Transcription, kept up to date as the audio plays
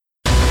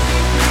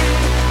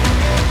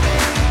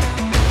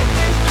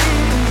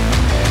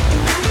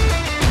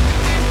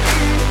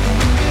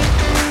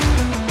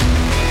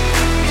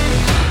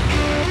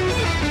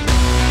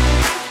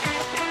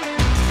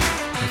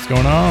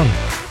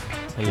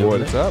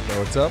What's up?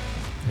 What's up?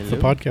 It's the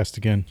podcast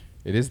again.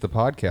 It is the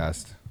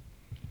podcast.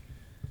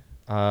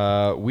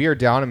 We are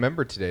down a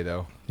member today,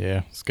 though.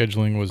 Yeah,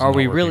 scheduling was. Are not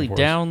we working really for us.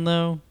 down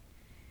though?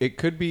 It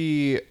could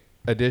be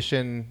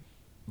addition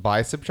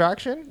by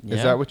subtraction. Is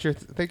Yeah. that what you're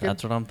thinking?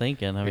 That's what I'm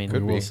thinking. I It mean,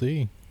 could We will be.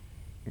 see.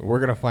 We're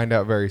gonna find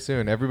out very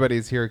soon.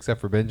 Everybody's here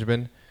except for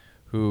Benjamin,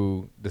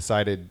 who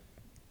decided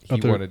he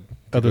wanted to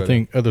go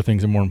to- Other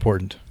things are more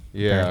important.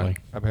 Yeah, apparently.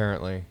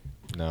 apparently.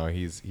 No,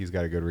 he's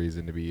got a good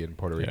reason to be in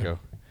Puerto Yeah. Rico.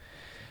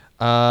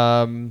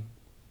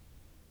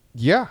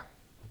 Yeah.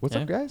 What's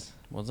Yeah. up, guys?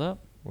 what's up?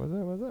 What's up?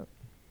 What's up?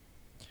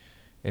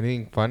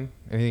 Anything fun?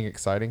 Anything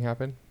exciting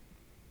happen?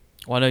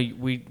 Well, I know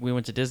we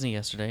went to Disney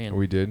yesterday, and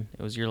We did.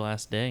 it was your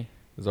last day.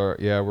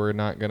 We're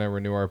not gonna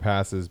renew our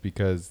passes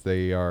because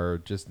they are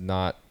just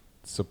not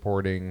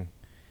supporting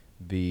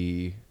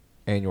the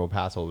annual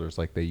pass holders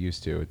like they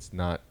used to. It's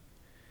not.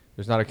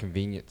 There's not a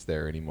convenience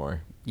there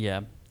anymore.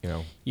 Yeah, You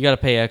know. you got to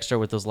pay extra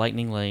with those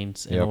lightning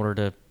lanes in Yep.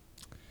 order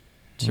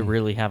to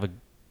really have a.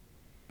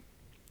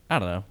 I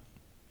don't know.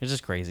 It's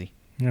just crazy.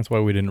 That's why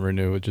we didn't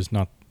renew. It's just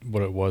not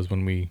what it was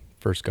when we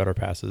first got our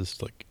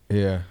passes. Like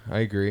Yeah, I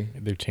agree.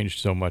 they've changed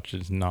so much.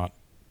 It's not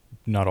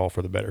all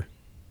for the better.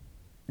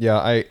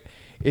 Yeah,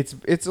 it's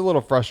a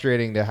little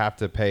frustrating to have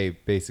to pay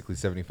basically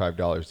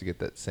 $75 to get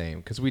that same,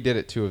 because we did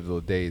it 2 of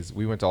the days.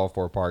 We went to all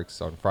 4 parks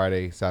on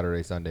Friday,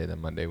 Saturday, Sunday, then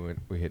Monday.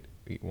 We hit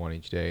one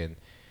each day, and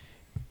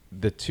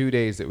the 2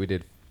 days that we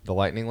did the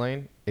lightning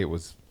lane, it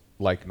was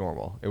like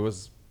normal. It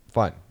was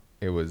fun.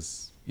 It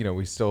was,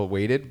 we still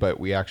waited, but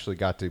we actually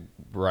got to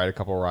ride a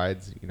couple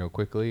rides,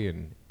 quickly,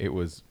 and it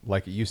was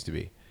like it used to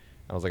be.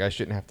 I was like, I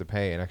shouldn't have to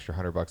pay an extra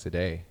 $100 a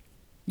day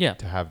Yeah,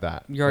 to have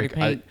that. you're already Like,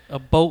 paying a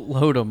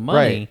boatload of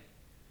money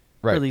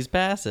Right. for these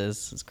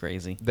passes. It's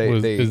crazy.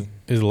 Is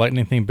the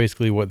lightning thing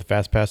basically what the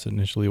fast pass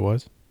initially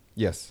was?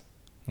 Yes.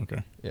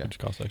 Okay. Yeah. Which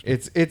costs extra.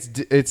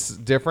 It's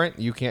different.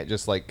 You can't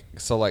just like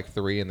select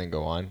 3 and then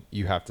go on.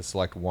 You have to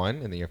select 1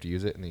 and then you have to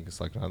use it, and then you can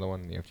select another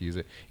one and you have to use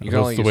it. You can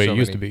That's only the use way so it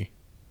used many. to be.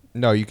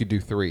 No, you could do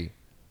 3. You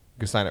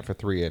could sign up for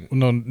 3 and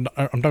No, I'm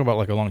talking about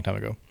like a long time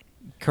ago.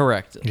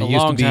 Correct. It A used to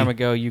long time be-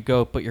 ago, you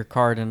go put your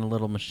card in a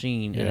little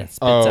machine, and Yeah. it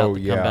spits out Oh,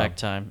 the yeah. comeback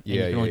time. And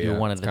Yeah, you can only yeah, do yeah.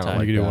 one It's at a kinda time.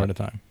 like you can do that. one at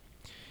a time.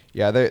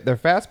 yeah, their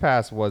fast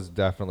pass was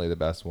definitely the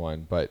best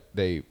one, but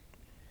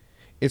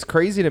it's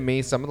crazy to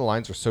me. Some of the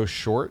lines are so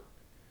short,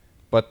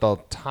 but the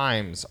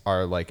times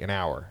are like an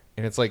hour,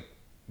 and it's like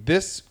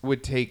this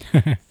would take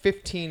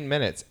 15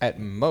 minutes at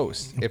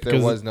most if there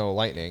Because- was no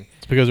lightning.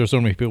 It's because there's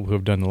so many people who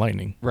have done the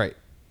lightning. Right.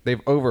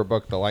 They've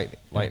overbooked the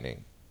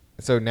lightning.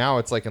 So now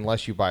it's like,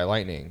 unless you buy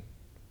lightning,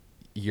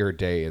 your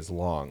day is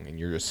long, and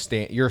you're just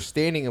you're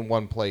standing in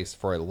one place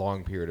for a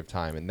long period of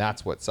time, and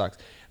that's what sucks.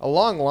 A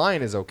long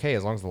line is okay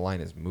as long as the line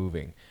is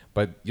moving,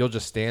 but you'll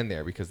just stand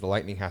there because the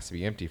lightning has to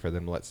be empty for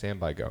them to let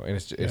standby go, and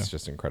it's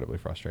just incredibly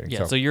frustrating.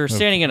 Yeah, so you're No,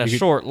 standing in a you could-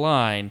 short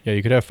line, Yeah,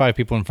 you could have 5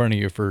 people in front of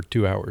you for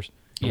 2 hours.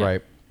 yeah,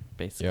 right.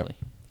 basically.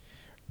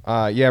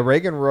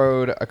 Reagan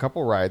rode a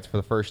couple rides for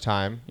the first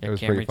time. Yeah, It was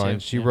Camry pretty fun. too,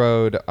 She yeah.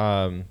 rode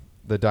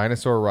the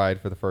dinosaur ride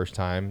for the first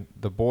time.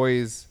 The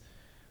boys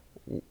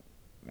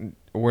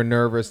were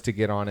nervous to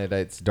get on it.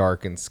 It's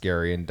dark and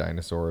scary and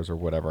dinosaurs or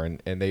whatever,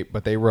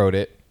 but they rode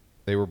it.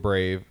 They were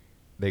brave.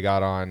 They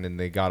got on and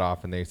they got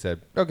off and they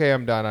said, "Okay,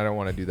 I'm done. I don't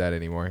want to do that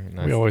anymore." And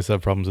We always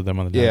have problems with them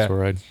on the Yeah. dinosaur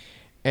ride.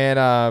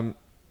 And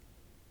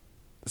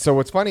so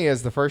what's funny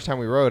is the first time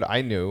we rode,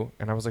 I knew,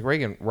 and I was like,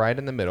 "Reagan, ride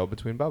in the middle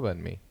between Bubba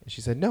and me." And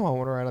she said, "No, I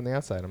want to ride on the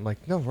outside." I'm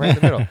like, "No, right in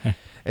the middle."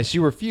 And she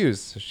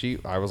refused. So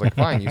I was like,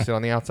 "Fine, you sit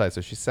on the outside."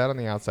 So she sat on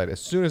the outside. As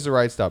soon as the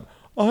ride stopped,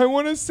 "I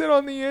want to sit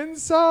on the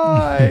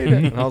inside."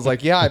 And I was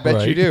like, "Yeah, I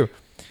bet you Right. do."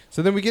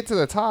 So then we get to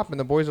the top, and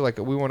the boys are like,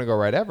 "We want to go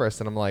ride Everest."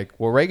 And I'm like,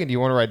 "Well, Reagan, do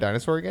you want to ride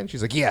Dinosaur again?"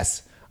 She's like,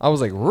 "Yes." I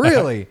was like,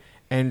 "Really?"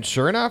 And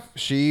sure enough,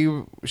 she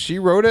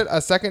rode it a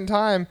second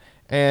time,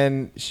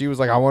 and she was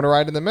like, "I want to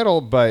ride in the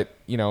middle," but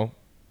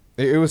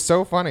it was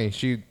so funny.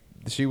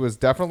 She was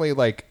definitely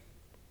like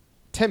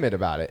timid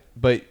about it,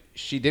 but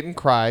she didn't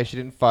cry. She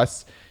didn't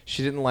fuss.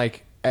 She didn't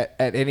like at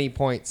any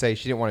point say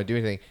she didn't want to do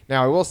anything.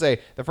 Now I will say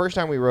the first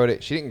time we rode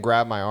it, she didn't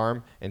grab my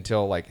arm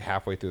until like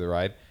halfway through the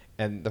ride,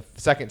 and the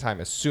second time,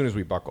 as soon as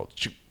we buckled,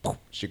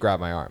 she grabbed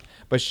my arm,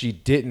 but she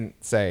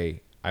didn't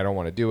say I don't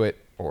want to do it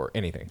or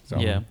anything. So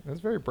Yeah. it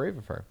was very brave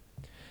of her.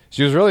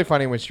 She was really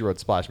funny when she rode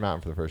Splash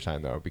Mountain for the first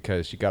time though,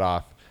 because she got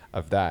off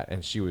of that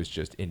and she was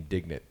just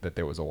indignant that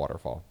there was a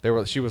waterfall.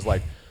 She was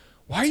like,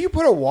 "Why you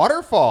put a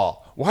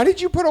waterfall? Why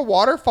did you put a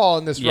waterfall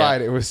in this Yeah.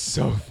 ride?" It was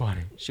so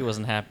funny. She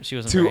wasn't happy. She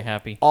wasn't To very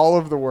happy. all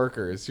of the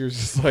workers, she was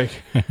just like,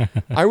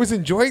 "I was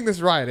enjoying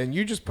this ride and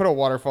you just put a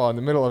waterfall in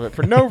the middle of it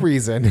for no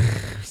reason."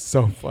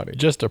 So funny.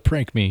 Just to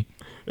prank me.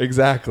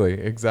 Exactly.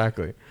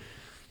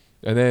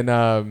 And then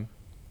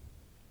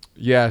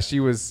she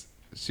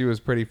was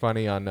pretty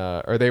funny on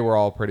or they were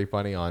all pretty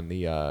funny on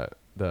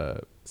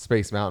the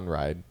Space Mountain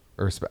ride,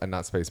 or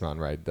not Space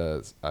Mountain ride,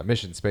 the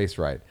Mission Space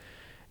ride.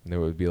 And they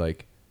would be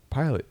like,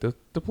 "Pilot,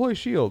 deploy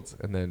shields,"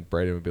 and then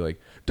Brayden would be like,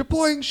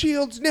 "Deploying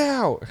shields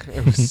now."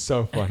 It was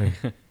so funny.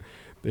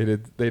 They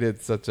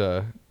did such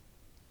a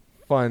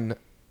fun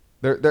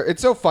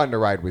It's so fun to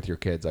ride with your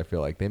kids. I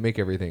feel like they make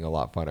everything a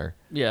lot funner.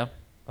 Yeah.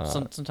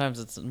 Sometimes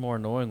it's more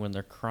annoying when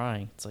they're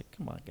crying. It's like,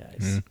 come on,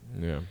 guys.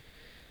 Yeah.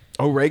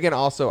 Oh, Reagan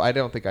also. I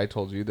don't think I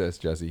told you this,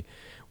 Jesse.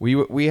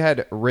 We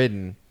had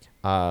ridden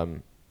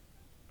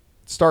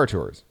Star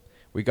Tours.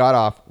 We got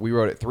off. We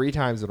rode it 3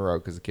 times in a row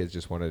because the kids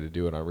just wanted to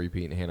do it on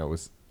repeat, and Hannah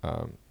was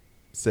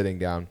sitting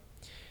down.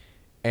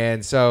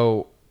 And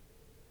so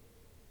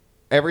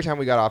every time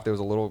we got off, there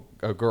was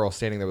a girl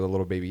standing there with a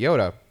little baby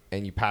Yoda,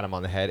 and you pat him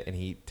on the head, and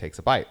he takes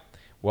a bite.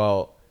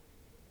 Well,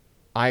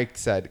 I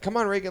said, "Come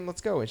on, Reagan,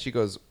 let's go." And she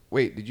goes,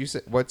 "Wait, did you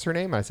say what's her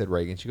name?" I said,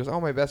 "Reagan." She goes,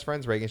 "Oh, my best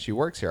friend's Reagan. She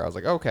works here." I was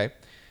like, "Okay."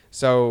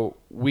 So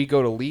we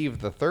go to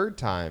leave the 3rd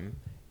time,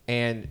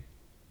 and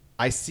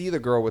I see the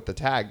girl with the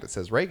tag that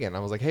says Reagan. I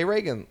was like, "Hey,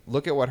 Reagan,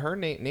 look at what her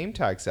name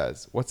tag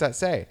says. What's that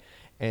say?"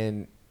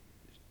 And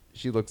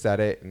she looks at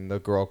it, and the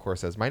girl, of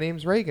course, says, "My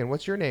name's Reagan.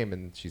 What's your name?"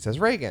 And she says,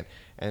 "Reagan."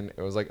 And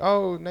it was like,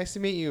 "Oh, nice to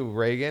meet you,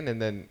 Reagan."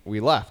 And then we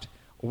left.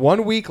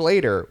 1 week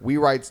later, we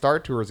ride Star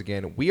Tours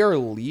again. We are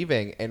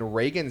leaving, and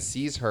Reagan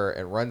sees her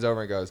and runs over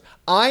and goes,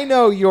 "I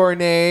know your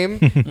name.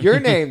 Your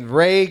name's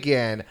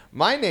Reagan.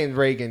 My name's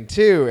Reagan,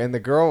 too." And the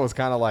girl was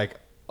kind of like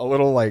a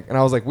little like, and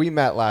I was like, "We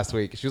met last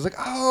week." She was like,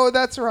 "Oh,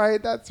 that's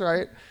right. That's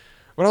right."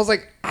 But I was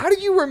like, "How do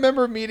you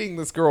remember meeting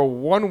this girl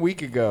 1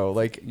 week ago?"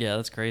 Like, Yeah,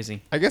 that's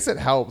crazy. I guess it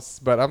helps,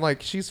 but I'm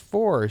like, she's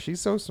 4. She's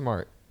so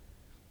smart.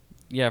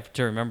 Yeah,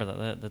 to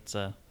remember that's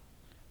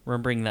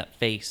remembering that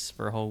face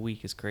for a whole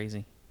week is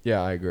crazy.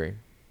 Yeah, I agree.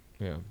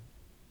 Yeah.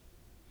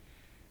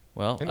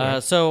 Well, Anyway.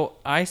 so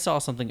I saw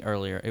something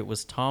earlier. It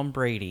was Tom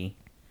Brady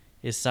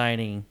is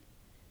signing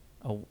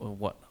a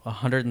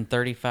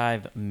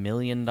 $135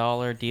 million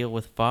deal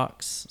with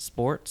Fox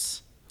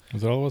Sports.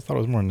 Was that all it was? I thought it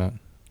was more than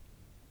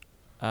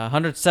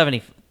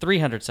that.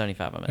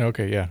 375 of it.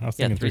 Okay, yeah. I was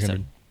thinking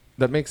 300.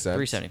 That makes sense.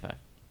 375.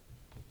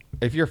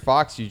 If you're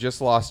Fox, you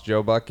just lost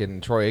Joe Buck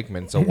and Troy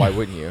Aikman, so why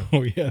wouldn't you?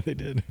 Oh, yeah, they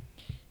did.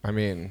 I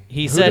mean,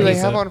 He who said do they he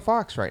have said- on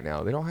Fox right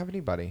now? They don't have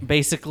anybody.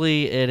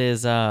 Basically, it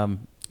is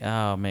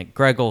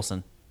Greg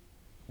Olson.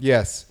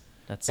 Yes.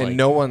 That's And like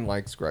no one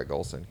likes Greg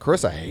Olson.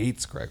 Carissa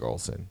hates Greg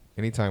Olson.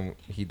 Anytime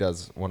he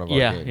does one of our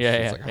Yeah, games,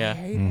 yeah, she's like, yeah. I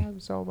hate him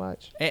so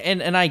much.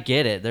 and I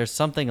get it. There's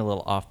something a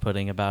little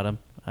off-putting about him.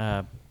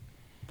 I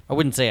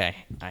wouldn't say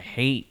I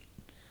hate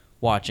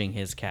watching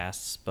his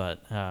casts,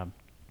 but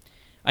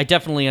I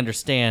definitely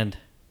understand.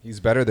 He's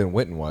better than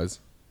Witten was.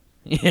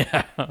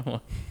 Yeah,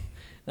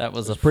 that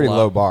was It's a pretty flop.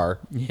 low bar,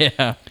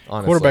 Yeah,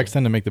 honestly. Quarterbacks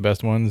tend to make the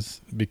best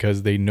ones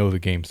because they know the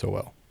game so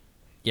well.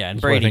 yeah, and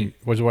Which Brady,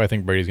 is why I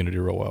think Brady's going to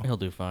do real well. he'll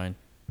do fine.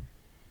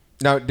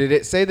 Now, did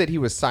it say that he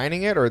was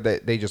signing it or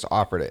that they just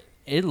offered it?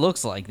 It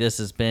looks like this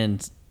has been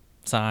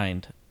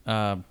signed.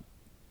 Let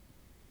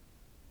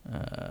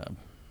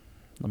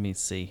me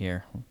see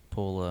here.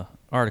 Pull a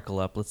article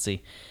up. Let's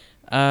see.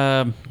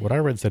 What I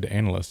read said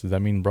analyst. Does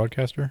that mean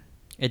broadcaster?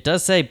 It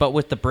does say, but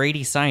with the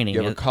Brady signing,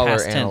 You have a it- color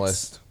past tense.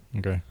 analyst.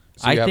 Okay.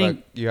 So I you have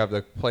think- you have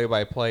the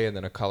play-by-play and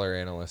then a color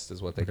analyst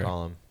is what they Okay.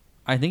 call him.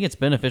 I think it's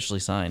been officially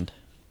signed.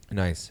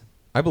 Nice.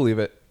 I believe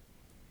it.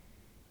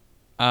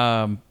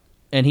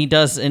 And he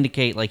does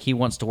indicate like he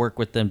wants to work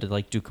with them to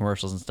like do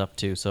commercials and stuff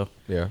too. So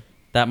Yeah.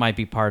 that might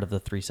be part of the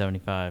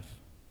 375.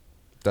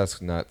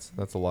 That's nuts.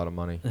 That's a lot of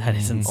money. That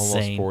is Almost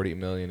insane. $40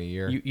 million a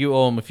year. You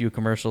owe him a few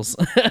commercials.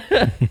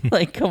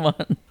 Like, come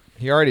on.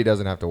 He already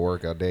doesn't have to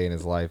work a day in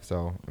his life,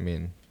 so I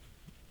mean,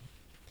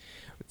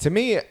 to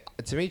me,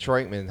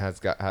 Troy Aikman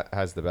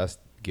has the best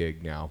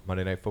gig now.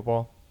 Monday Night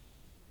Football,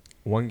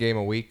 1 game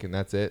a week, and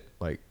that's it.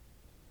 Like,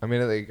 I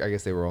mean, I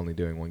guess they were only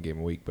doing 1 game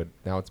a week, but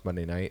now it's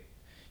Monday night.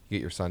 You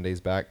get your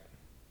Sundays back.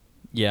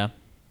 Yeah,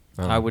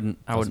 I wouldn't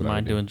That's what I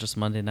mind would do. doing just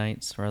Monday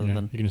nights rather Yeah.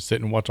 than You can just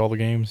sit and watch all the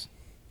games,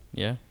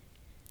 yeah.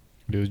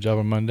 do his job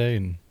on Monday,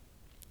 and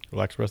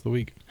relax the rest of the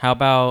week. How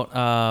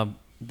about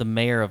the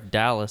mayor of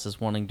Dallas is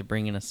wanting to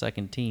bring in a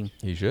second team?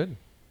 He should.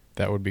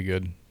 That would be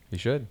good. He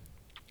should.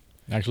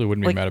 Actually,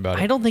 wouldn't be Like, mad about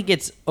it. I don't think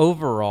it's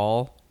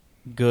overall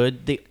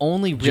good. The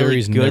only really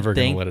Jerry's good never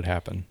going thing, to let it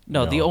happen.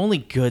 no, the No. only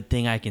good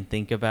thing I can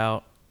think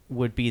about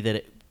would be that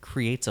it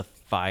creates a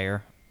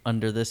fire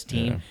under this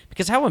team. Yeah.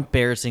 Because how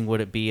embarrassing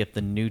would it be if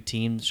the new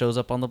team shows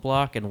up on the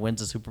block and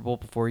wins a Super Bowl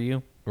before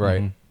you?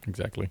 Right. Mhm.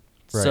 Exactly.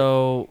 Right.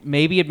 So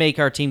maybe it'd make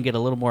our team get a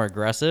little more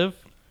aggressive.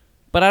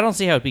 But I don't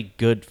see how it'd be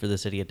good for the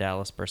city of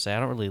Dallas per se. I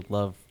don't really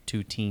love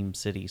 2-team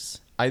cities.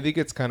 I think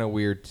it's kind of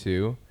weird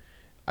too.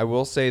 I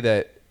will say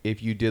that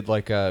if you did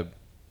like I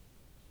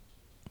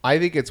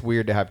think it's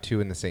weird to have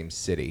 2 in the same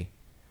city.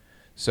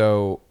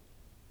 So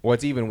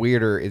what's even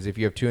weirder is if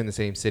you have 2 in the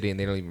same city and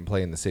they don't even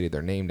play in the city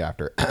they're named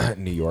after,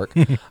 New York.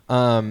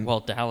 Well,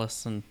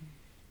 Dallas and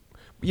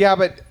Yeah,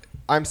 but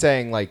I'm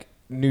saying like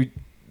They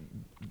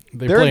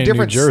they're play in in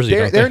different New Jersey.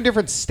 they're, don't they're they? in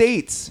different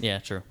states. yeah,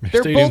 true.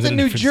 They're Stadium's both in a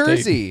New different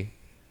state. Jersey.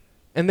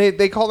 And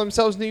they call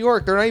themselves New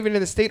York. They're not even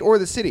in the state or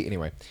the city.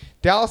 Anyway,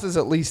 Dallas is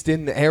at least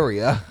in the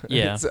area.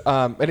 Yeah.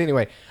 But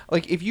anyway,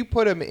 like if you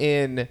put them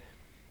in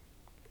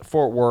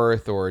Fort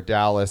Worth or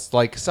Dallas,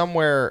 like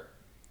somewhere,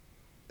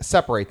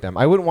 separate them.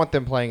 I wouldn't want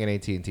them playing in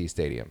AT&T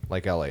Stadium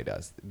like LA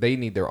does. They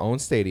need their own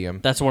stadium.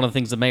 That's one of the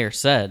things the mayor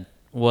said.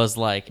 was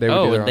like, They would do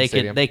oh, their and own they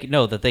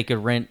stadium?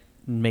 could rent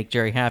and make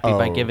Jerry happy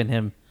by Oh. giving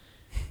him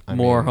I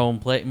more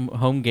mean-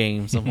 home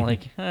games. I'm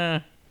like,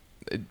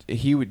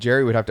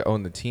 Jerry would have to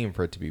own the team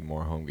for it to be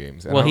more home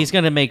games. And well, I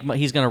don't-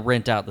 he's gonna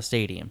rent out the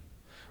stadium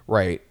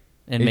right.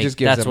 and It make just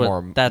gives that's him what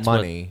more that's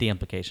money. what the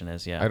implication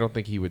is. Yeah, I don't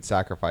think he would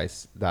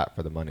sacrifice that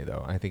for the money,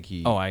 though. I think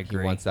he. Oh, I He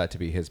agree. wants that to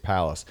be his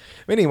palace.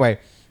 Anyway,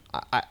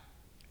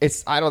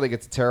 I don't think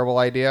it's a terrible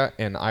idea,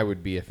 and I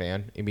would be a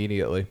fan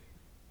immediately.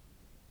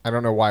 I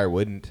don't know why I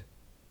wouldn't.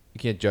 You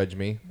can't judge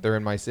me. They're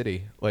in my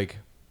city. Like,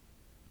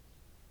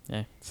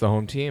 yeah. it's the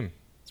home team.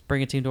 Let's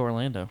bring a team to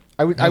Orlando.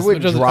 I was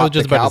wouldn't just- I drop was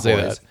just the about to say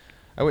Cowboys. that.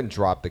 I wouldn't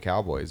drop the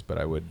Cowboys, but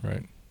I would.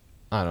 Right.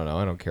 I don't know.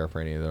 I don't care for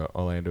any of the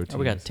Orlando teams. Oh,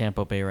 we got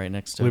Tampa Bay right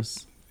next to Well,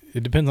 us.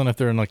 It depends on if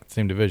they're in like the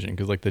same division,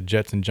 because like the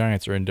Jets and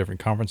Giants are in different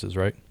conferences,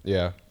 right?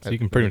 Yeah. So you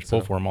can pretty much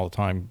pull for them all the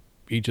time,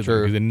 each of them,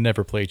 True. because they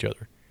never play each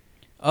other.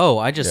 Oh,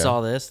 I just Yeah.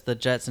 saw this. The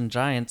Jets and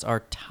Giants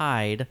are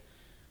tied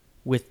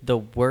with the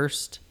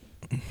worst.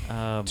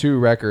 2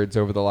 records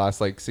over the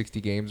last like 60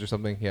 games or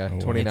something. Yeah, Oh,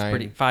 wow.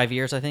 29. 5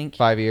 years, I think,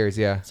 5 years.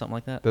 Yeah, something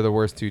like that. they're the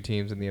worst 2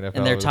 teams in the NFL.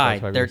 And they're over the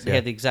past tied. 5 They years. Yeah.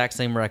 have the exact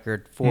same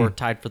record,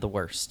 tied for the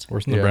worst.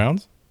 Worse than Yeah. the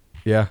Browns?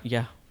 Yeah.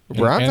 Yeah, The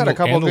Browns And had a the-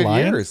 couple and the good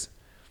Lions? years.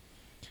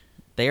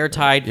 they are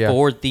tied Yeah.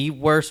 for the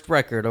worst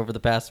record over the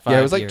past 5 Yeah,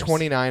 it was like years.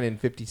 29 and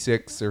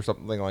 56 or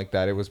something like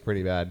that. It was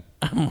pretty bad.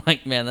 I'm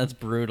like, man, that's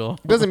brutal.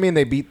 Doesn't mean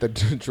they beat the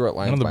Detroit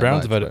Lions. I know the by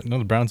Browns much,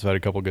 have had a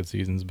couple good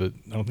seasons, but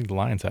I don't think the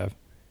Lions have.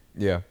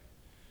 but- Yeah.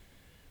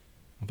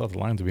 I thought the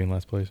Lions would be in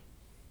last place.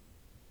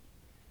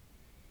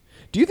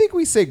 Do you think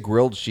we say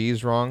grilled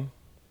cheese wrong?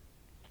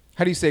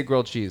 How do you say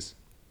grilled cheese?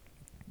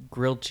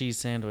 Grilled cheese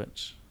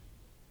sandwich.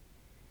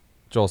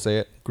 Joel, say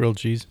it. Grilled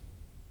cheese.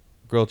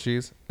 Grilled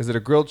cheese. Is it a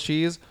grilled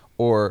cheese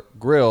or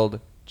grilled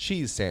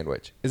cheese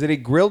sandwich? Is it a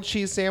grilled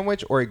cheese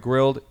sandwich or a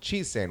grilled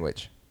cheese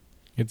sandwich?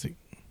 What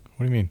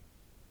do you mean?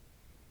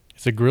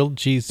 It's a grilled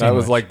cheese sandwich. That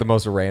was like the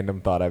most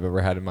random thought I've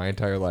ever had in my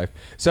entire life.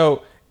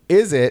 So,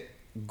 is it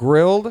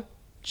grilled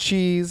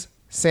cheese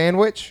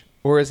sandwich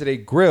or is it a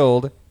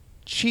grilled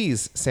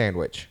cheese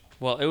sandwich?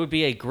 Well, it would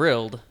be a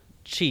grilled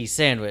cheese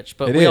sandwich,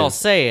 but It we all is.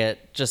 say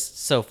it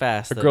just so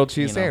fast. A that, grilled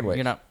cheese you know, sandwich.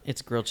 You're not.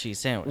 It's a grilled cheese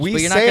sandwich. We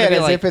but you're not say gonna it be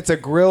as like, if it's a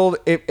grilled,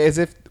 as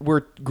if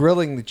we're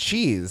grilling the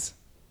cheese.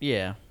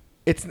 yeah.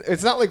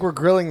 It's not like we're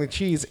grilling the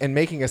cheese and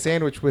making a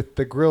sandwich with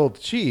the grilled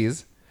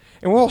cheese,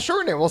 and we'll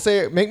shorten it. We'll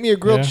say, "Make me a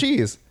grilled Yeah.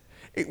 cheese."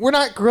 We're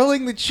not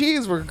grilling the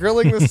cheese. We're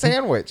grilling the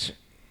sandwich.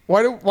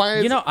 Why?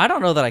 Is You know, I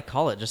don't know that I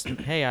call it just,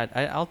 hey,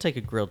 I'll take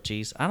a grilled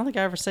cheese. I don't think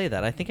I ever say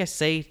that. I think I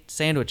say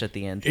sandwich at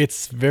the end.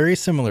 It's very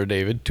similar,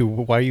 David, to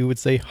why you would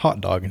say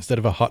hot dog instead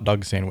of a hot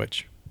dog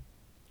sandwich.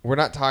 we're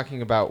not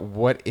talking about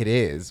what it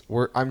is.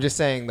 I'm just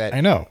saying that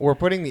I know. we're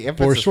putting the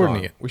emphasis. we're shortening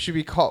wrong. it. We should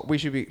be called. We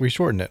should be. We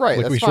shorten it. Right,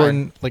 Like that's we fine.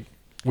 shorten. Like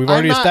we've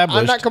already established.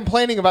 I'm not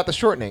complaining about the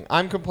shortening.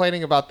 I'm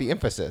complaining about the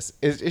emphasis.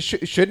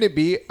 Shouldn't it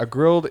be a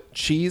grilled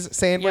cheese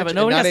sandwich? Yeah, but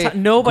and not a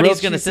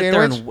nobody's grilled gonna cheese sit there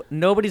sandwich? and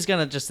nobody's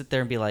gonna just sit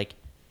there and be like,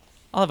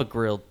 I'll have a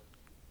grilled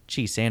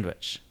cheese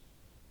sandwich.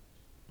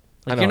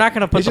 I Like know. you're not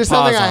gonna put It's the just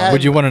something pause I on. had-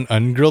 Would you want an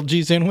ungrilled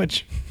cheese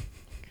sandwich?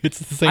 It's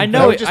the same. I thing. know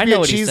That would it- just I be know a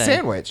what he's cheese saying.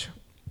 sandwich.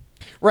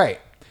 Right.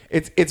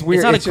 It's weird.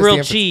 It's not just a the grilled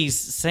emphasis. cheese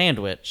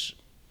sandwich.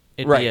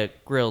 It'd Right. be a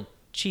grilled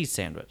cheese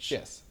sandwich.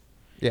 Yes.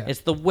 Yeah. It's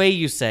the way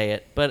you say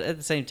it, but at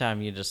the same time,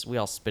 we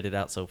all spit it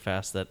out so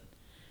fast that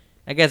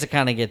I guess it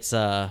kind of gets.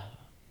 Well,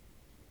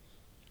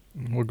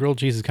 grilled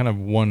cheese is kind of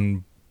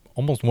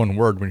almost one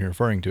word when you're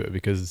referring to it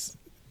because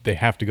they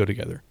have to go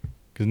together.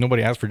 Because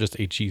nobody asks for just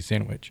a cheese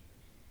sandwich.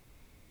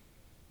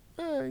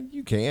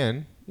 You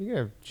can. You can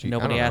have cheese.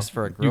 Nobody asked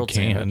for a You grilled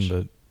can, sandwich.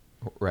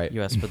 but Right.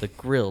 You asked for the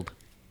grilled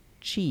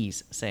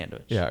cheese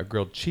sandwich. Yeah, a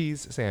grilled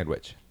cheese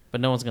sandwich. But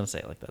no one's gonna say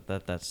it like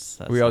that. That's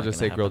We all not just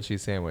gonna say grilled happen.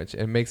 cheese sandwich.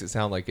 It makes it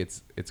sound like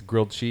it's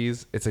grilled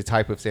cheese. It's a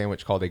type of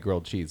sandwich called a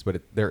grilled cheese,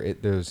 but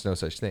there's no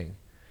such thing.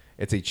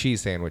 It's a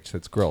cheese sandwich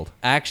that's grilled.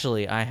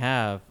 Actually, I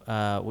have.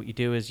 What you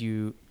do is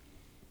you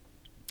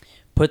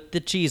put the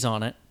cheese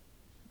on it,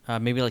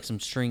 maybe like some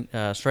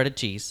shredded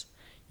cheese.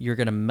 You're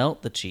gonna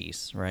melt the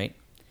cheese, right?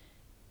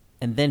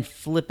 And then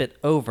flip it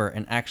over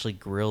and actually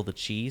grill the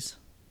cheese,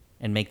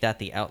 and make that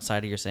the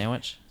outside of your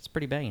sandwich. It's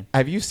pretty banging.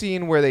 Have you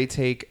seen where they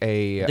take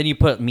a Then you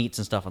put meats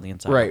and stuff on the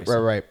inside. right,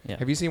 obviously. right. Yeah.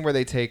 Have you seen where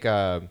they take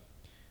egg?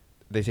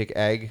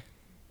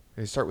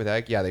 They start with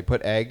egg. Yeah, they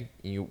put egg.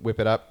 And you whip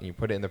it up and you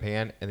put it in the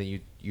pan, and then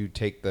you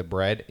take the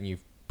bread and you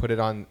put it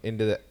on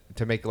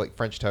to make it like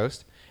French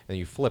toast, and then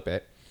you flip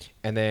it,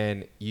 and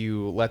then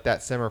you let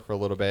that simmer for a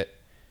little bit,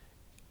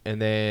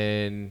 and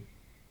then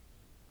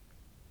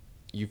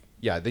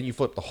then you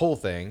flip the whole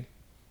thing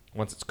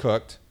once it's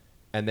cooked,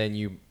 and then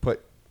you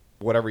put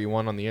whatever you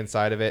want on the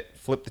inside of it,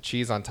 flip the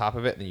cheese on top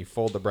of it, and then you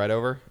fold the bread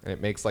over, and it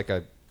makes like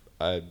a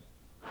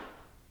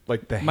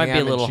like the Might ham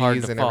be a little and hard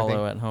cheese to and follow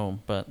everything. at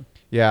home, but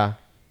Yeah,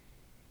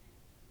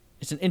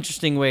 it's an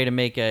interesting way to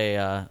make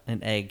an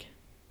egg.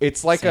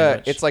 it's like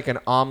Sandwich. an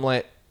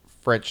omelet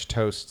French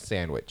toast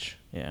sandwich.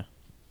 Yeah.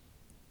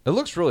 It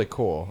looks really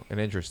cool and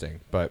interesting,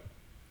 but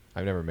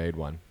I've never made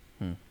one.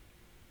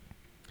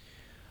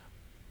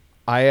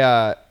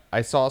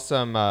 I saw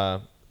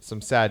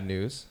some sad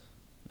news.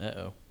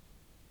 Uh-oh.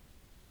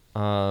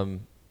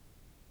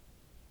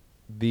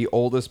 The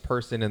oldest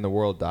person in the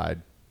world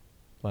died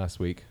last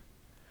week.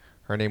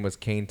 Her name was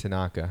Kane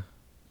Tanaka.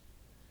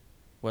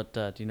 What,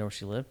 do you know where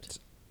she lived?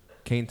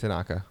 Kane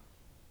Tanaka,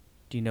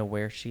 Do you know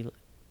where she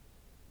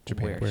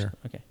Japan. Where?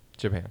 Okay.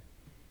 Japan.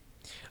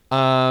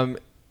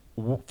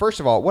 First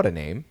of all, what a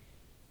name,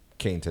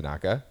 Kane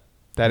Tanaka.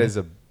 That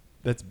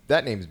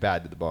name's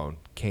bad to the bone.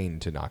 Kane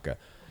Tanaka.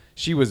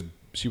 She was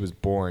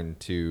born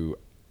to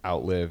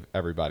outlive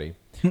everybody.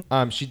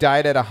 She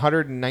died at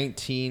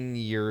 119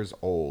 years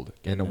old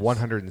in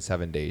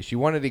 107 days. She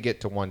wanted to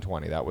get to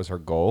 120. That was her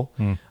goal,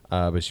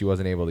 but she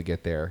wasn't able to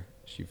get there.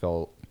 She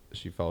fell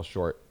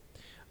short.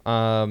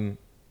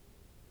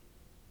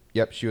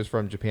 Yep, she was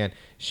from Japan.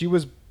 She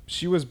was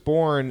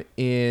born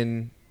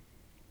in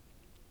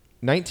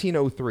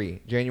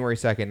 1903, January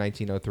 2nd,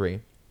 1903.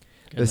 The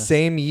Goodness.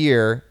 same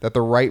year that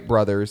the Wright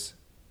brothers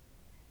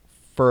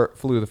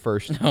flew the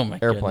first Oh my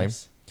airplane.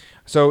 goodness.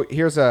 So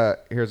here's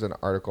an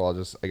article.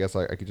 I guess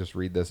I could just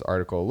read this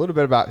article a little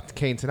bit about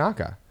Kane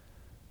Tanaka,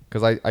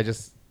 because I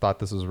just thought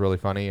this was really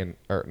funny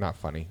or not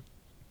funny,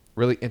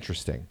 really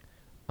interesting.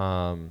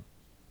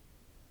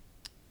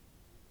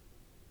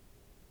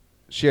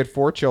 She had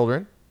 4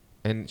 children,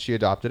 and she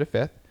adopted a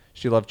 5th.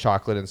 She loved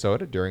chocolate and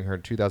soda. During her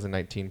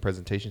 2019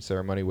 presentation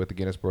ceremony with the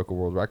Guinness Book of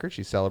World Records,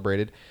 she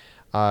celebrated.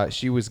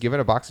 She was given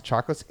a box of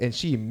chocolates, and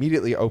she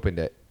immediately opened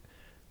it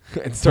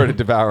and started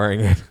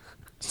devouring it. There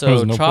So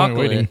was no point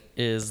waiting. chocolate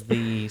is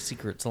the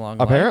secret to long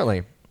life.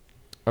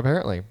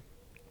 Apparently.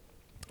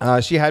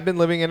 She had been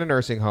living in a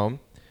nursing home.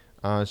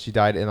 She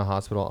died in the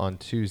hospital on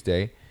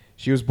Tuesday.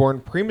 She was born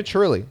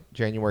prematurely,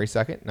 January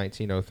 2nd,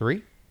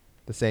 1903,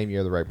 the same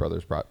year the Wright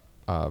brothers brought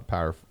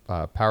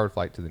powered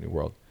flight to the New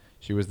World.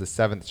 She was the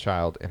 7th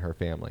child in her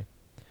family.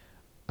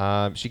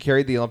 She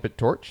carried the Olympic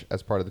torch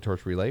as part of the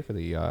torch relay for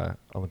the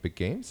Olympic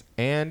Games,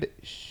 and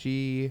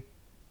she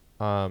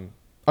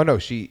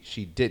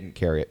didn't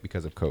carry it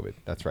because of COVID.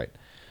 That's right.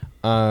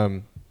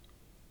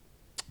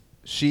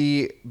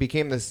 She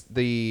became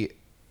the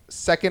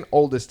second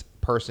oldest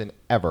person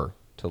ever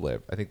to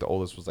live. I think the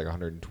oldest was like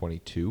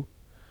 122.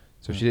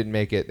 So she didn't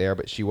make it there,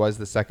 but she was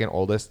the second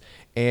oldest.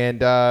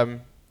 And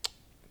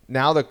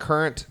now the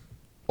current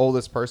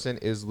oldest person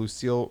is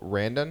Lucille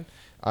Randon.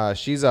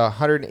 She's a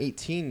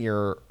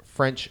 118-year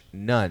French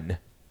nun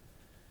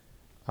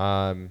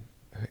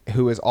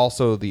who is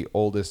also the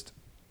oldest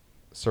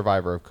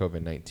survivor of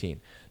COVID-19.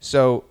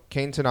 So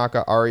Kane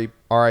Tanaka,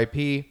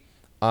 RIP.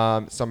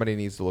 Somebody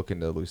needs to look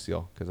into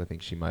Lucille, because I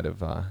think she might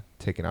have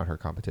taken out her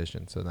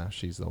competition. So now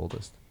she's the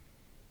oldest.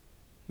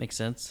 Makes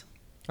sense.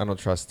 I don't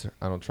trust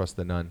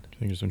the nun. I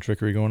think there's some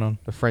trickery going on.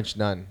 The French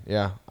nun.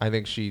 Yeah, I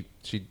think she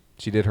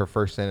did her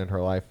first sin in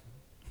her life.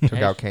 Took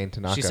Hey, out Kane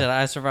Tanaka. She said,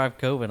 "I survived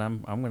COVID.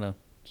 I'm gonna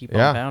keep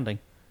Yeah. on pounding."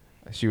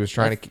 She was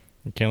trying to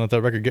You can't let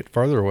that record get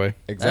farther away.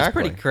 exactly. That's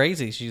pretty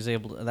crazy. She's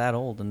that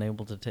old and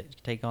able to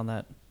take on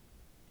that.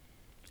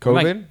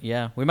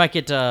 COVID. We might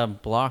get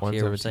blocked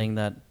here for 117. saying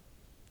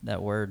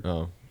that word.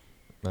 Oh,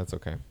 that's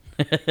okay.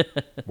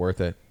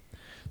 Worth it.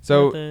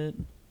 So Worth it.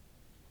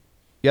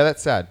 yeah,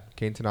 that's sad.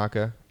 Kane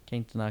Tanaka,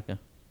 Kane Tanaka.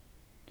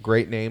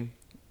 great name.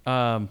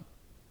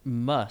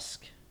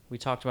 Musk. We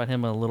talked about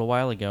him a little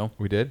while ago.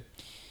 We did.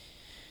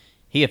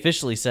 He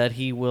officially said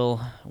he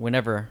will,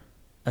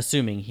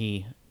 assuming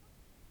he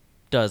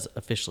does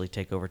officially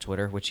take over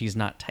Twitter, which he's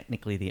not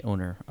technically the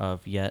owner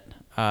of yet,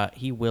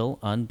 he will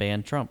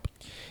unban Trump.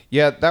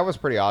 Yeah, that was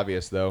pretty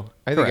obvious, though.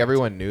 I think Correct.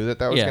 everyone knew that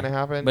was going to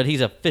happen. But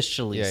he's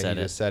officially yeah, said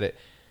he it. just said it.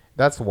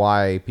 That's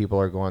why people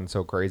are going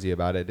so crazy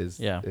about it. Is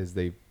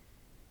they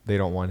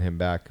don't want him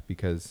back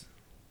because,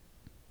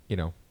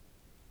 Well,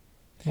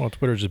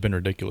 Twitter's just been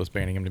ridiculous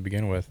banning him to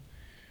begin with.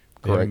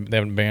 Correct. They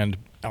haven't banned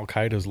Al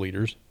Qaeda's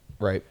leaders,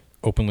 right.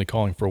 openly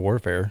calling for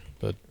warfare,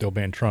 but they'll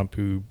ban Trump,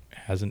 who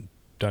hasn't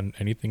done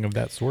anything of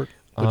that sort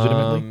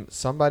legitimately.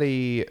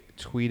 Somebody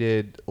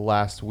tweeted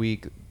last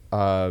week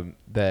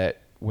that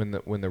when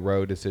the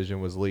Roe decision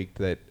was leaked,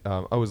 that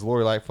it was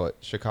Lori Lightfoot,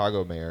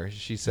 Chicago mayor.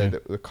 She said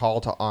that the call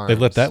to arms. They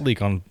let that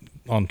leak on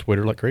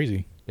Twitter like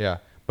crazy. Yeah,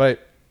 but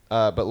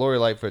Lori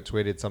Lightfoot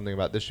tweeted something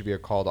about this should be a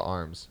call to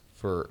arms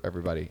for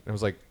everybody. And I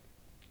was like,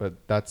 but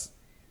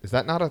is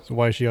that not So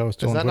why is she always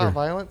still is on that Twitter? not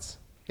violence?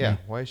 Yeah. Yeah.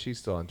 Why is she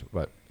still on?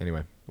 But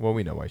anyway, well,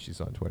 we know why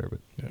she's on Twitter.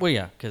 But Well,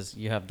 yeah, because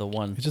you have the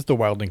one. It's just the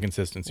wild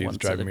inconsistency One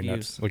that's driving set me of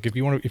nuts. views. Like if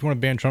you want to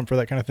ban Trump for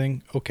that kind of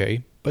thing,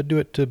 okay, but do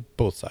it to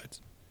both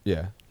sides,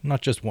 yeah,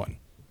 not just one.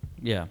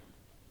 Yeah.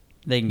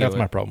 They can That's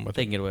my problem with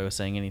They it. can get away with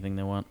saying anything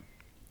they want.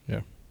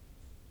 Yeah.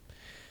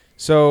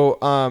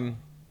 So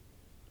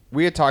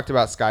we had talked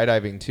about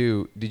skydiving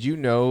too. Did you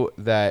know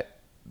that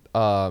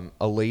a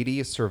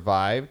lady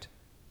survived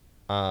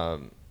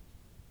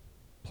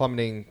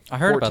plummeting I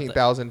heard about that.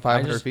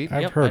 14,500 feet?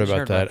 I've Yep, I heard just about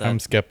heard about that. that. I'm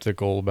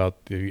skeptical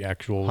about the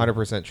actual.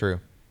 100% true.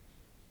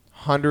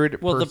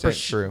 100% Well,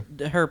 true.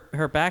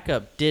 her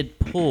backup did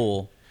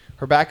pull.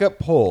 Her backup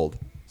pulled.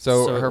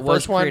 So So her it was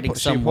first one, creating she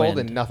some pulled wind.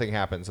 and nothing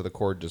happened. So the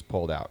cord just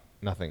pulled out.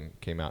 Nothing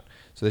came out.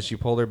 So then she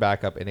pulled her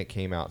back up and it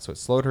came out. So it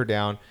slowed her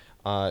down.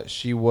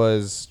 She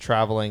was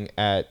traveling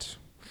at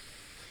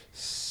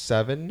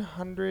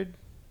 700,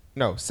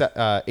 no,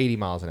 80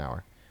 miles an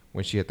hour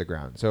when she hit the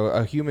ground. So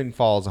a human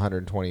falls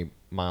 120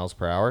 miles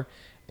per hour,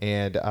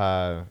 and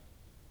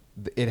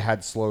it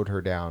had slowed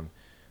her down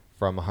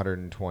from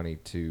 120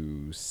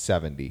 to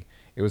 70.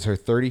 It was her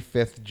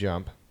 35th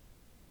jump.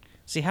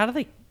 See, how do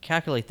they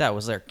calculate that?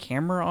 Was there a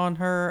camera on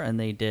her and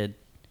they did,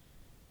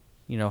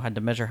 had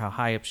to measure how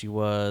high up she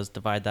was,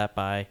 divide that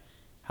by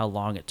how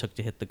long it took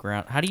to hit the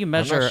ground? How do you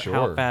measure sure.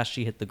 how fast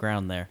she hit the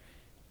ground there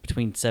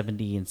between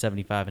 70 and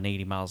 75 and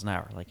 80 miles an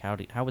hour? Like,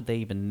 how would they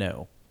even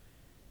know?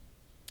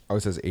 Oh,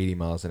 it says 80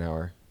 miles an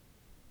hour.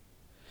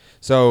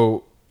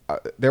 So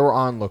there were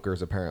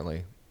onlookers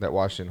apparently that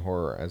watched in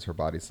horror as her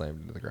body slammed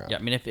into the ground. Yeah,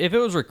 I mean, if it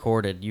was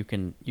recorded, you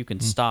can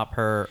stop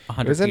her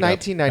 100 It was in feet up.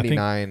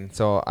 1999,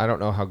 so I don't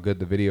know how good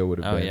the video would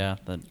have Oh, been. yeah.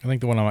 I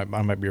think the one I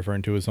might be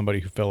referring to is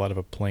somebody who fell out of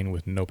a plane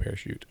with no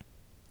parachute.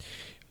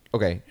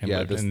 Okay. And,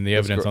 yeah. and the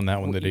evidence on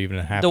that one that even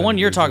happened. The one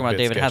you're is talking a about,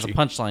 bit David, has a sketchy.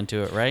 punchline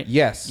to it, right?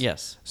 Yes.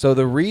 Yes. So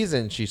the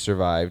reason she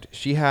survived,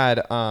 she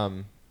had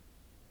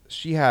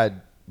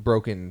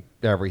broken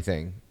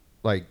everything,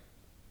 like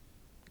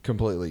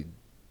completely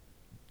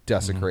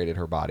desecrated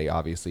her body.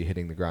 Obviously,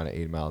 hitting the ground at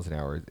 80 miles an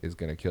hour is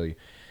going to kill you.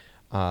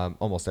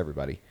 Almost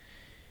everybody.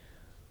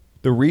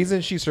 The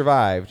reason she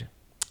survived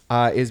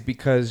is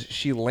because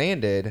she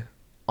landed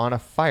on a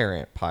fire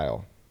ant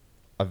pile,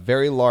 a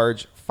very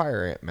large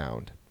fire ant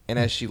mound. And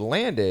as she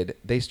landed,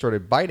 they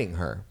started biting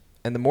her.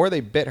 And the more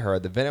they bit her,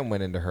 the venom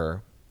went into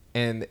her.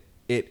 And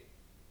it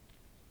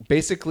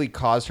basically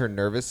caused her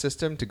nervous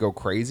system to go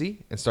crazy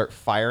and start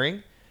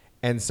firing.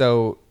 And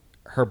so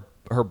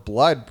her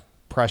blood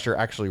pressure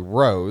actually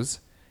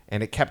rose.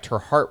 And it kept her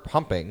heart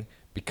pumping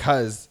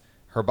because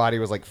her body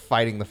was like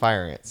fighting the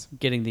fire ants.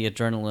 Getting the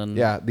adrenaline.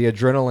 Yeah, the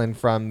adrenaline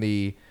from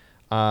the...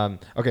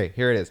 okay,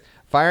 here it is.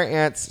 Fire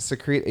ants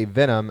secrete a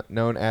venom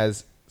known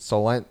as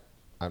solent...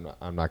 I'm not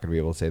going to be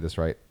able to say this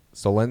right.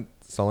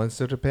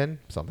 Solensitopin?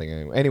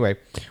 Something. Anyway,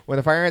 when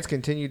the fire ants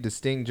continued to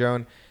sting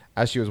Joan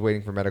as she was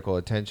waiting for medical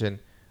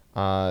attention,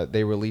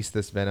 they released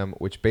this venom,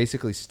 which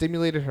basically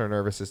stimulated her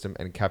nervous system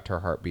and kept her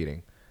heart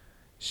beating.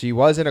 She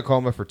was in a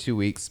coma for 2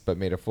 weeks, but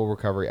made a full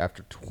recovery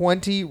after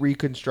 20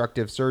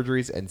 reconstructive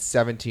surgeries and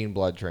 17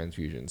 blood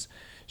transfusions.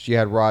 She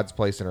had rods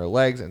placed in her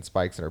legs and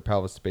spikes in her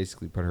pelvis to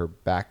basically put her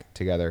back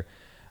together.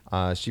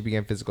 She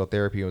began physical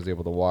therapy and was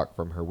able to walk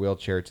from her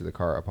wheelchair to the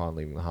car upon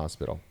leaving the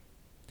hospital.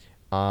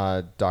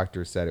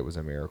 Doctors said it was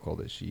a miracle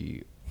that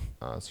she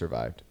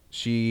survived.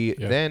 She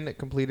then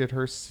completed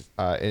her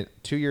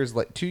 2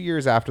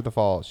 years after the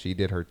fall. She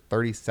did her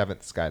 37th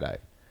skydive.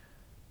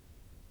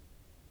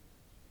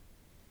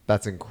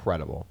 That's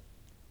incredible.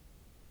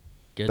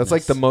 Goodness.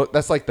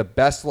 That's like the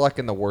best luck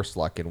and the worst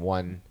luck in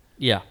one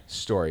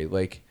story.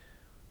 Like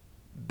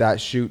that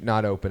chute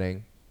not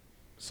opening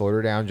slowed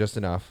her down just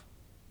enough.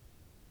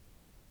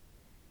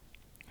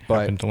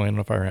 But Happened to land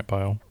on a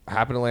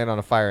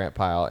fire ant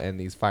pile, and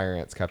these fire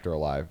ants kept her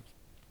alive.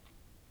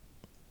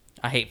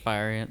 I hate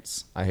fire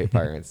ants. I hate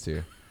fire ants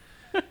too.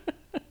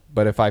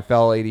 But if I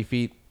fell 80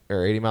 feet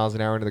or 80 miles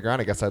an hour into the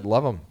ground, I guess I'd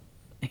love them.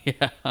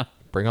 Yeah.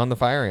 Bring on the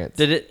fire ants.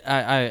 Did it?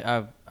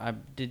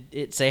 Did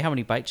it say how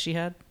many bites she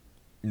had?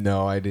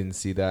 No, I didn't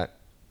see that.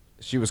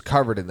 She was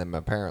covered in them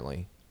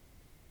apparently.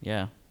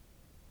 Yeah.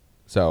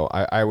 So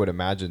I would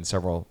imagine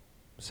several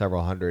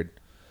hundred,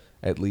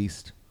 at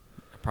least.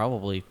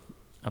 Probably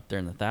up there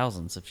in the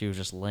thousands if she was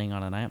just laying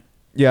on an ant.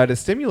 Yeah, to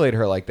stimulate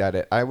her like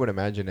that, I would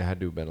imagine it had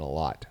to have been a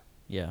lot.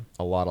 Yeah.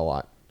 A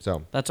lot.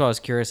 So That's why I was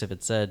curious if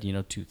it said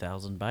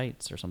 2,000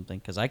 bites or something,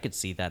 because I could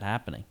see that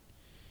happening.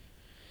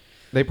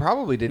 they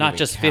probably didn't Not even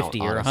just count, 50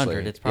 or honestly.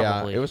 100, it's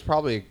probably- it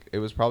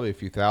was probably a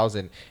few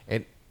thousand.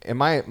 And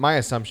my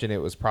assumption, it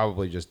was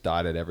probably just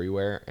dotted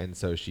everywhere, and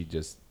so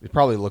it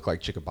probably looked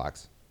like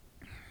chickenpox.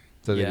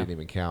 So they Yeah. didn't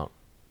even count.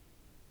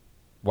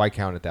 Why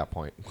count at that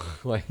point?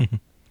 Like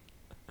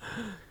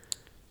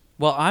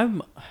Well,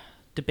 I'm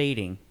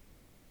debating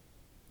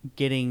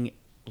getting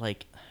I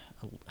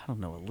don't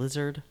know, a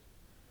lizard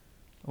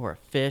or a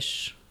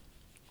fish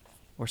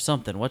or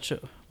something. What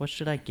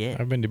should I get?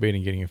 I've been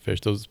debating getting a fish,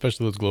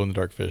 especially those glow in the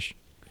dark fish.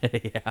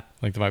 Yeah.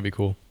 Like that might be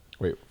cool.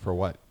 wait, for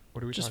what?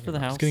 What are we Just talking for the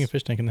about? house. Just getting a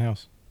fish tank in the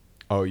house.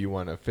 Oh, you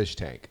want a fish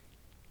tank?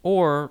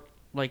 Or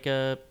like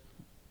a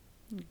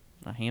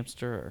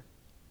hamster or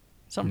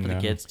something for No.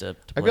 the kids to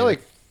I play feel like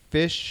with.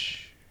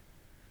 fish.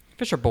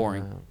 Fish are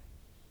boring.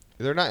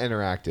 They're not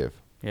interactive.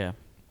 Yeah.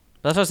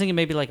 That's what I was thinking,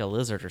 maybe like a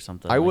lizard or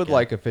something. I would a-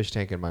 like a fish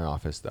tank in my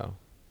office, though.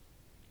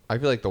 I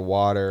feel like the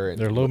water. And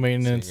They're low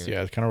maintenance. seeing it-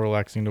 Yeah, it's kind of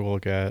relaxing to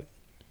look at.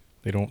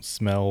 They don't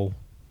smell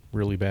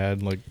really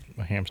bad like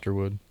a hamster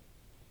would.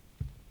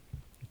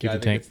 Keep Yeah, I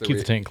the think tank it's the keep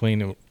the tank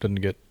clean. It doesn't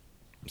get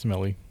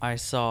smelly. I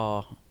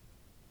saw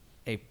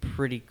a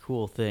pretty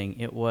cool thing.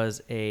 It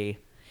was you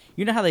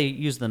know how they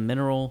use the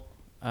mineral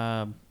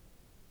water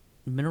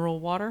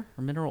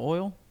or mineral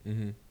oil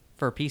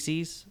for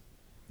PCs?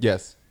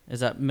 Yes,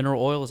 Is that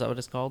mineral oil? Is that what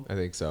it's called? I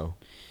think so.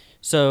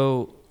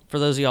 So for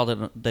those of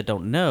y'all that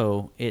don't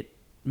know,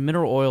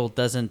 mineral oil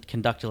doesn't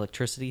conduct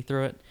electricity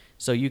through it.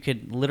 So you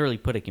could literally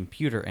put a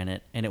computer in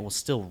it, and it will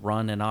still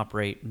run and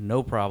operate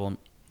no problem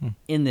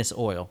in this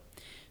oil.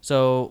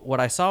 So what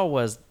I saw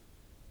was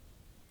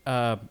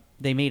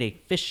they made a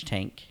fish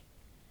tank,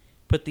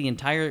 put the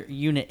entire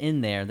unit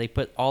in there. They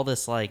put all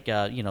this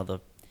the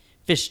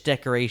fish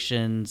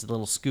decorations, the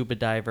little scuba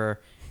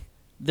diver.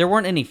 There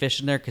weren't any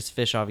fish in there because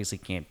fish obviously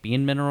can't be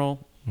in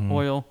mineral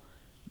oil,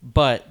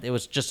 but it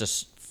was just a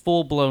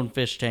full-blown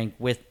fish tank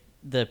with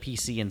the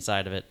PC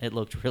inside of it. It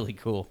looked really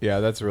cool. Yeah,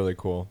 that's really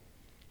cool.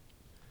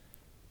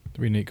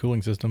 Pretty neat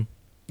cooling system.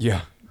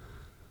 Yeah.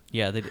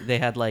 Yeah, they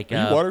had like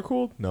Are you water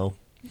cooled? No.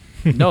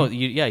 no,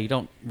 you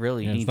don't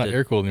really Yeah, need it's not to.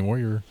 air cooled anymore.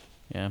 You're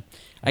Yeah,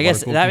 I guess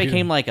water-cooled that computer.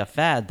 became like a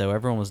fad though.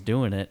 Everyone was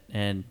doing it,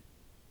 and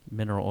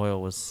mineral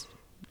oil was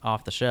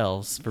off the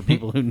shelves for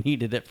people who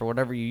needed it for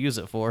whatever you use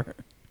it for.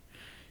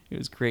 It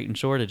was creating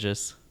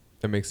shortages.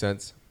 That makes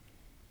sense.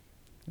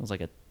 It was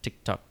like a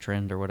TikTok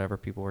trend or whatever.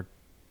 People were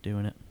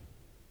doing it.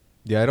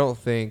 Yeah, I don't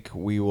think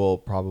we will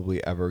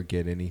probably ever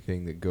get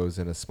anything that goes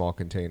in a small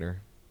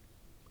container.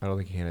 I don't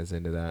think Hannah's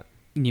into that.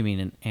 You mean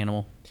an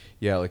animal?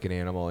 Yeah, like an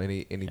animal,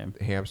 any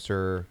Okay.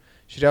 hamster.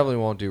 She definitely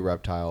won't do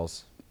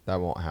reptiles.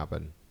 That won't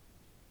happen.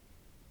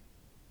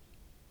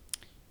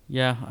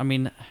 Yeah, I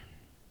mean,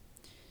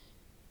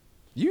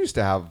 You used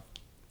to have.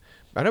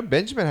 I know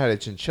Benjamin had a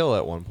chinchilla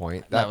at one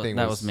point. That was, thing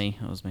that was me.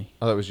 That was me.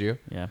 Oh, that was you.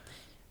 Yeah.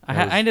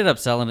 That was- I ended up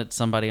selling it to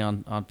somebody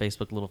on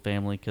Facebook, Little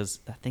Family, because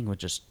that thing would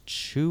just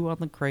chew on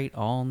the crate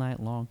all night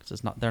long.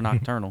 Because they're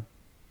nocturnal.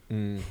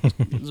 Mm.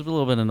 It was a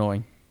little bit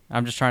annoying.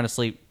 I'm just trying to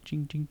sleep.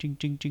 Ching, ching, ching,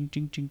 ching, ching,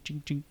 ching, ching,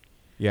 ching, ching.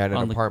 Yeah, in an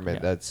On the- apartment,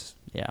 yeah. that's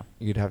Yeah.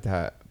 you'd have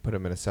to put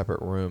him in a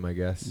separate room, I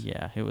guess.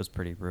 Yeah, it was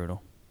pretty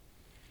brutal.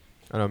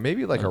 I don't know,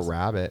 maybe like a Those-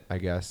 rabbit, I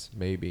guess,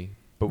 maybe.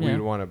 But Yeah.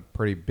 we'd want a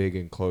pretty big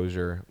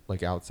enclosure,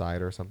 like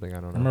outside or something. I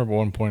don't I know. remember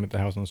one point at the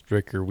house on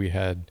Stricker, we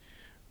had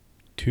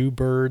 2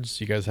 birds.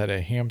 You guys had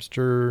a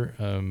hamster,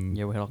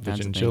 Yeah, we had all the kinds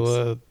of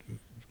chinchilla,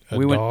 a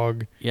We went-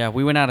 dog. Yeah,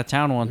 we went out of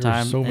town one There were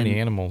time. so many and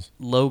animals.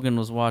 Logan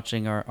was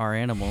watching our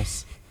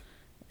animals,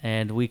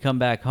 and we come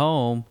back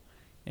home,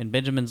 and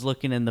Benjamin's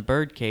looking in the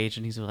bird cage,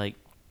 and he's like,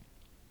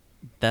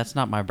 "That's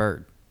not my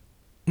bird."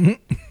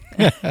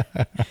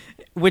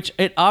 Which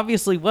it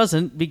obviously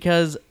wasn't,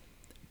 because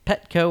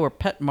Petco or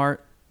PetMart,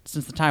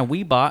 since the time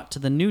we bought to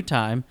the new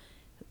time,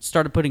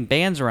 started putting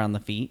bands around the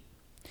feet.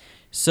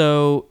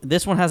 So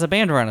this one has a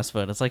band around his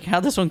foot. It's like,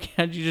 how'd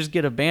you just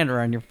get a band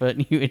around your foot,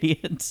 you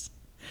idiots?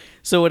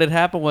 So what had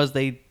happened was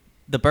the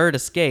bird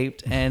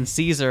escaped, and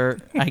Caesar,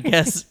 I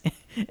guess,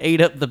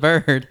 ate up the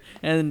bird.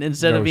 And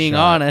instead No of being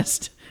shot.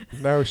 honest,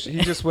 No, he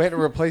just went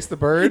and replaced the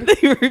bird.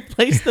 they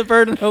replaced the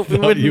bird and hoped we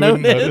Thought wouldn't you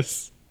wouldn't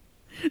notice.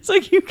 It's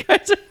like, you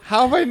guys are...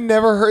 How have I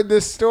never heard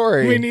this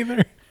story? Me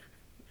neither.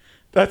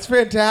 That's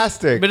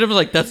fantastic. Benjamin was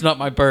like, "That's not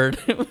my bird."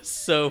 It was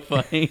so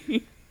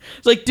funny.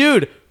 It's like,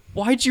 dude,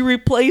 why'd you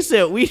replace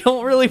it? We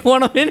don't really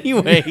want them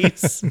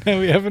anyways. Now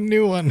we have a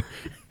new one.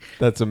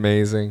 That's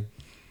amazing.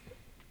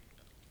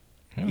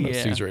 I don't know if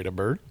Yeah. Caesar ate a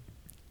bird.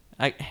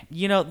 Those He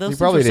things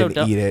probably are so didn't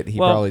dumb. eat it. He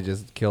Well, probably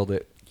just killed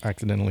it.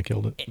 Accidentally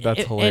killed it. That's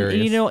and,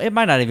 hilarious. it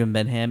might not even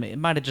been him. It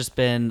might have just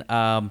been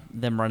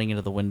them running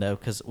into the window,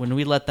 because when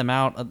we let them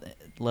out,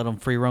 let them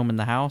free roam in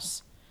the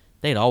house,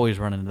 they'd always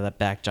run into that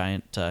back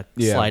giant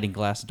Yeah. sliding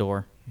glass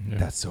door, Yeah.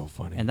 That's so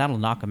funny. and that'll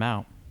knock them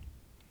out.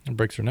 It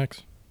breaks their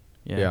necks.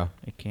 Yeah.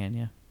 It can.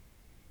 Yeah,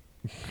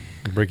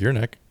 It'll break your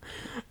neck.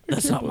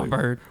 that's not my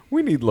bird.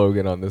 We need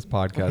Logan on this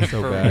podcast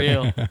so For bad.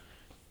 real.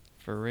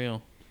 For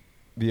real.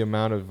 The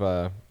amount of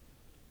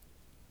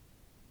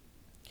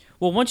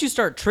Well, once you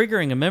start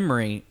triggering a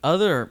memory,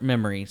 other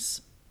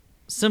memories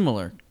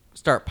similar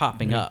start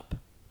popping Yeah. up.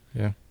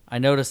 Yeah. I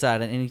notice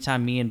that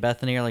anytime me and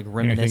Bethany are like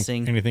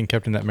reminiscing, Anything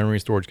kept in that memory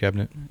storage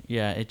cabinet.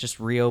 yeah, it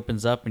just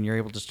reopens up, and you're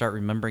able to start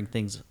remembering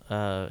things.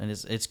 And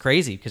it's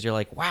crazy, because you're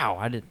like, wow,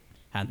 hadn't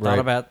thought Right.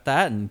 about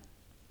that in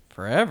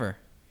forever.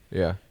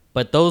 yeah.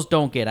 But those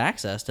don't get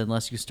accessed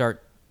unless you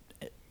start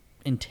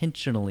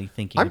intentionally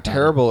thinking. I'm about it.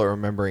 terrible at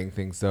remembering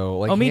things though.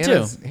 Like Oh, me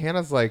too.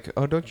 Hannah's like,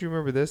 "Oh, don't you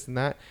remember this and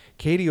that?"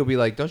 Katie will be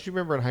like, "Don't you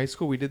remember in high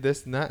school we did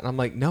this and that?" And I'm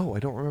like, "No, I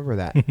don't remember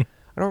that. I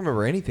don't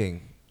remember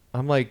anything."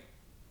 I'm like,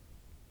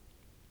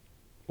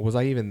 "Was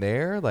I even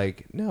there?"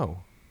 Like, no.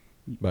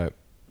 But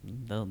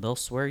They'll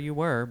swear you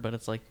were, but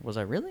it's like, was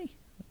I really?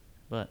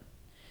 But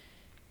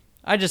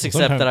I just Well,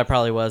 accept sometimes- that I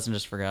probably was and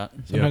just forgot.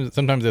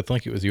 Sometimes they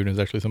think it was you and it's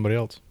actually somebody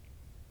else.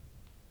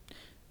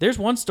 There's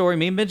one story,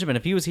 me and Benjamin,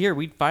 if he was here,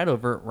 we'd fight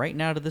over it right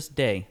now to this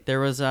day. There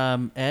was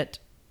at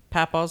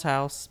Papa's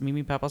house,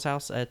 Mimi Papa's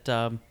house, at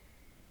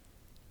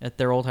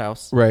their old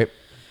house. right.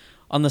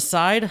 On the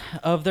side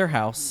of their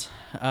house,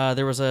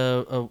 there was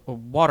a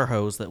water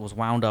hose that was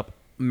wound up,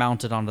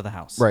 mounted onto the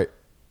house. Right.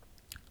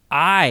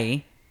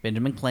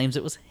 Benjamin claims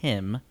it was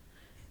him.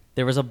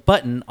 There was a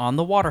button on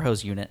the water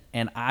hose unit,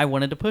 and I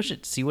wanted to push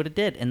it to see what it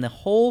did, and the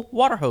whole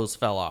water hose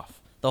fell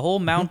off. The whole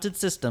mounted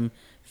system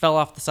fell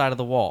off the side of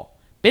the wall.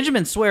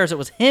 Benjamin swears it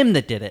was him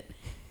that did it.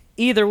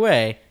 Either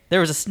way, there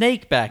was a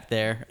snake back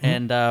there,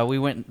 and we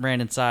went and ran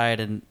inside,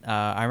 and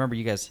I remember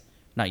you guys,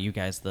 not you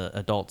guys, the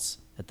adults,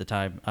 at the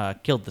time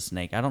killed the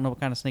snake. I don't know what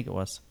kind of snake it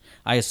was.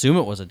 I assume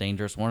it was a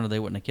dangerous one, or they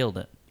wouldn't have killed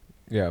it.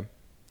 Yeah.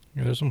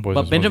 Yeah, there's some boys.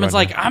 But Benjamin's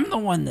like, I'm the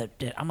one that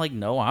did. I'm like,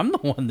 no, I'm the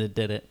one that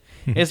did it.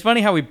 It's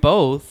funny how we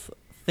both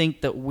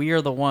think that we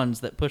are the ones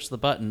that pushed the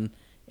button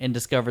and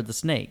discovered the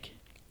snake.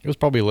 it was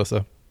probably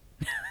Alyssa.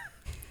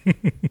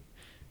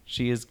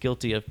 She is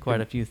guilty of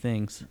quite a few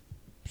things.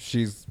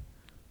 She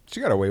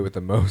got away with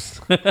the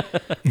most.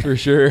 For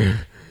sure.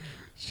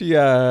 She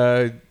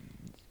I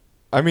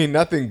mean,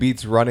 nothing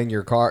beats running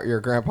your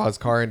grandpa's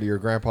car into your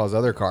grandpa's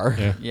other car.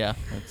 Yeah. Yeah,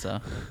 it's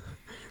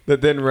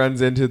That then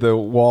runs into the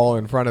wall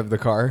in front of the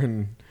car,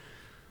 and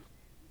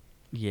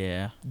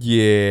yeah.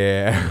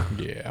 yeah,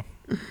 Yeah.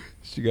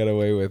 she got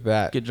away with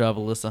that. Good job,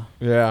 Alyssa.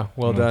 Yeah,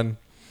 well done.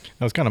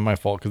 That was kind of my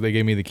fault because they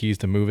gave me the keys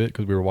to move it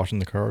because we were washing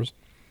the cars.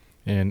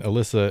 And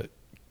Alyssa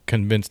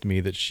convinced me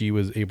that she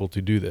was able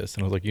to do this.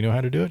 And I was like, you know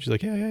how to do it? She's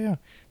like, yeah.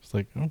 She's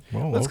like, oh,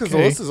 well, That's because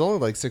okay. Alyssa's only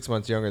like 6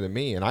 months younger than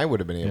me, and I would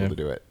have been able Yeah. to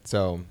do it.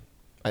 So,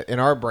 in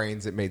our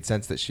brains, it made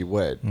sense that she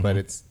would. But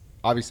it's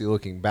obviously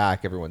looking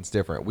back, everyone's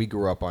different. We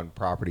grew up on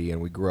property,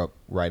 and we grew up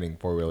riding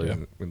four wheelers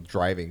Yeah. and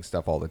driving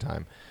stuff all the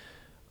time.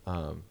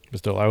 But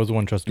still, I was the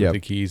one trusted Yep.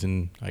 with the keys,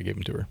 and I gave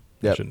them to her.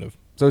 I Yep. shouldn't have.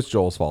 So it's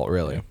Joel's fault,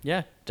 really. Yeah.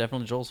 Yeah,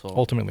 definitely Joel's fault.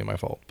 Ultimately my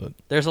fault, but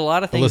There's a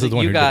lot of things Alyssa's the that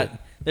one you who did got. it.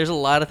 There's a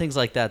lot of things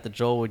like that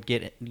Joel would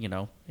get. You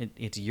know,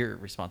 it's your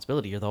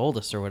responsibility. You're the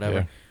oldest or whatever.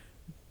 Yeah.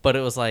 But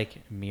it was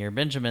like me or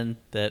Benjamin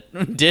that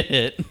did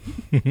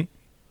it.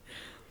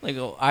 Like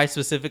I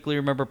specifically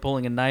remember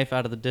pulling a knife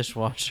out of the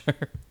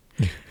dishwasher,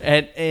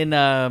 and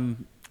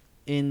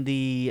in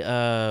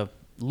the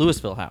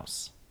Louisville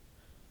house.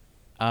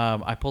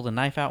 I pulled a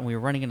knife out and we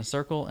were running in a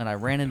circle, and I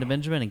ran into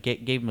Benjamin and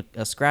gave him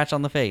a scratch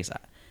on the face.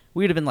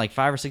 We would have been like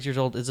 5 or 6 years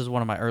old. This is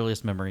one of my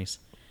earliest memories.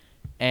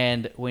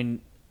 And when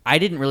I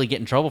didn't really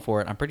get in trouble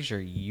for it, I'm pretty sure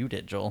you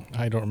did, Joel.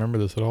 I don't remember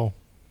this at all.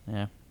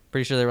 Yeah,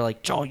 pretty sure they were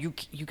like, Joel, you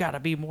got to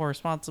be more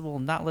responsible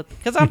and not let,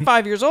 because I'm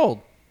 5 years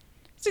old.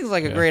 Seems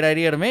like a Yeah. great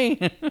idea to me.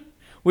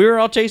 We were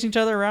all chasing each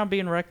other around,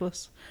 being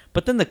reckless.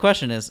 But then the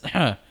question is,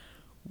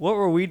 what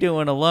were we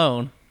doing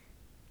alone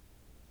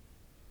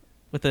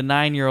with a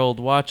 9-year-old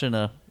watching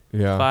a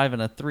Yeah. 5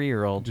 and a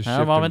 3-year-old? Just Huh,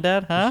 shifting- Mom and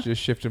Dad? Huh?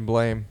 Just shifting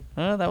blame.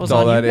 Huh? That was That's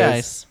all on you that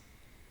is. guys.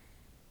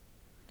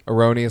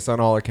 Erroneous on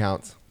all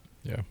accounts.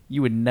 Yeah.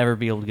 You would never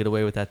be able to get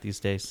away with that these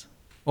days.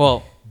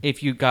 Well,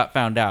 if you got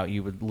found out,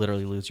 you would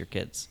literally lose your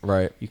kids.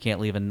 Right. You can't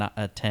leave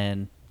a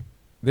 10.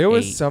 There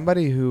was 8.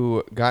 somebody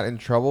who got in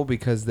trouble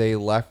because they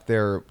left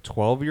their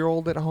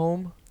 12-year-old at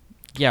home.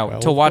 Yeah, Well,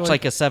 to watch like-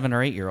 like a 7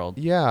 or 8-year-old.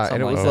 Yeah,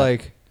 and it was that.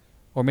 like,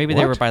 Or maybe they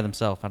What? were by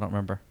themselves. I don't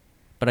remember.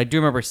 But I do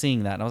remember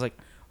seeing that. And I was like,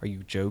 are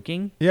you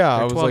joking? Yeah, I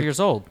They're was 12 like- years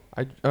old.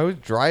 I was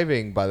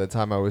driving by the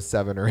time I was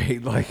 7 or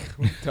 8. Like,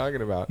 what are you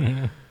talking about?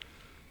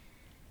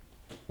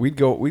 We'd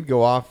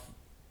go off.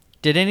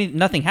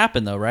 Nothing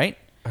happened though, right?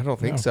 I don't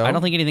think No. so. I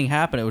don't think anything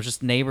happened. It was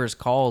just neighbors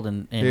called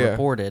and Yeah.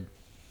 reported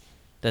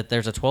that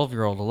there's a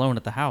 12-year-old alone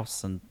at the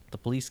house, and the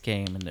police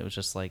came, and it was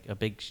just like a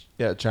big.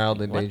 Yeah, child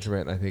What?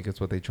 endangerment. I think is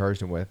what they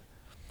charged him with.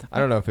 I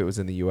don't know if it was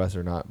in the U.S.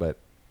 or not, but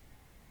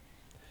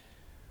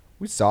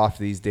we soft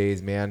these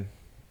days, man.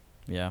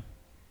 Yeah.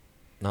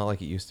 Not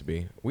like it used to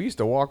be. We used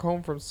to walk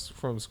home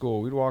from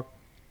school. We'd walk.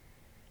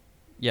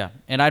 Yeah,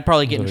 and I'd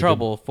probably get in Was that a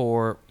trouble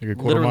for Like a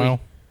quarter literally. mile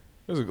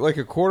It was like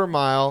a quarter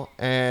mile,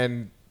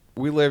 and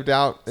we lived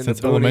out in since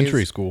the boonies.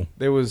 elementary school.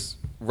 There was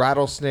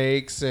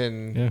rattlesnakes,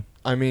 and Yeah.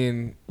 I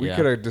mean, we Yeah.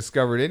 could have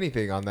discovered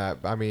anything on that.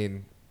 I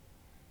mean,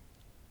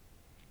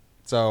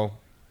 so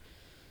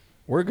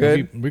we're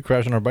good We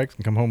crash on our bikes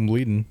and come home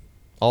bleeding.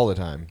 all the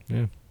time.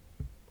 Yeah.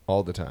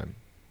 All the time.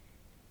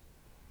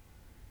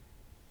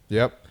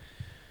 Yep.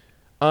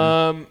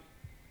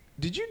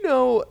 Did you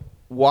know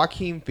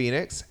Joaquin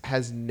Phoenix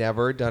has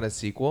never done a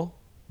sequel?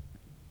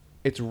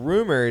 It's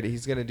rumored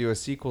he's going to do a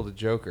sequel to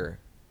Joker,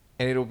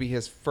 and it'll be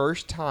his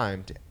first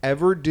time to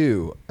ever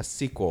do a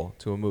sequel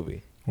to a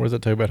movie. What does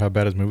that tell you about how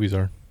bad his movies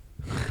are?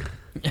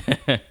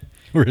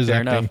 Or his Fair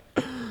acting? enough.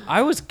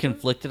 I was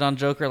conflicted on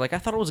Joker. Like I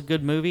thought it was a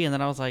good movie, and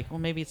then I was like, well,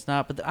 maybe it's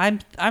not. But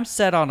I'm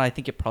set on. I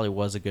think it probably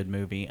was a good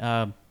movie.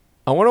 I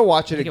want to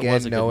watch it I think it again,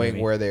 was a good knowing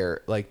movie. where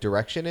their like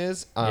direction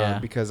is, Yeah.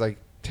 because I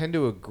tend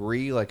to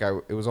agree. Like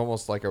it was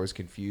almost like I was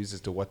confused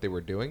as to what they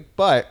were doing,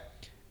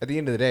 but at the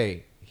end of the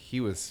day, he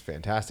was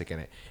fantastic in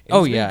it. And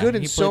Oh, he's been yeah. good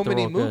in He so played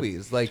the many role good.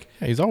 movies. Like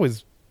Yeah,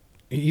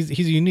 he's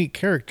a unique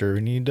character,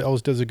 and he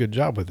always does a good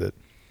job with it.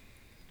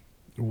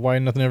 Why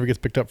nothing ever gets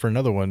picked up for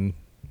another one?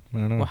 I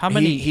don't know. well, how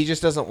many he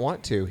just doesn't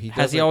want to. He has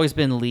he doesn't- always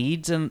been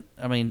leads? And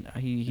I mean,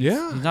 he's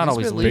not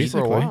always been leads. for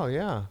a Basically. while.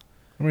 Yeah,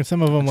 I mean,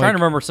 some of them I'm like trying to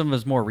remember some of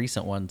his more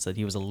recent ones that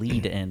he was a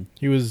lead in.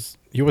 he wasn't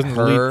the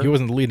Her. lead, he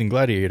wasn't the lead in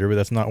Gladiator, but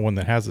that's not one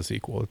that has a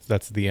sequel.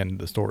 That's the end of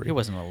the story. He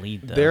wasn't a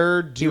lead though.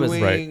 they're He was-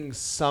 doing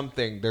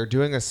something. They're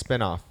doing a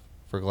spinoff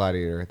for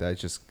Gladiator. That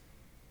just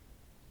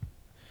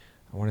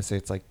I want to say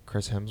it's like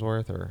Chris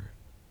Hemsworth or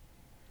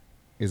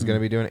is going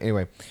to be doing it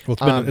anyway. Well,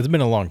 it's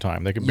been a long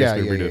time. They could yeah,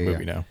 basically yeah, redo the yeah,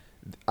 movie yeah. now.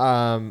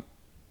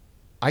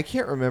 I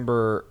can't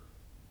remember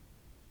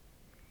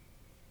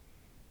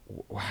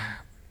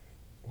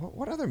what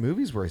What other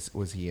movies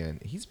was he in?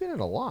 He's been in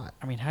a lot.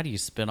 I mean, how do you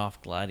spin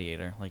off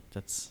Gladiator? Like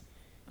that's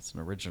an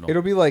original.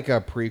 It'll be like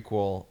a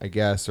prequel, I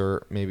guess,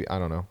 or maybe I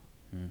don't know.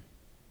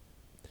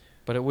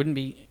 But it wouldn't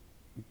be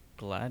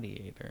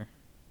Gladiator.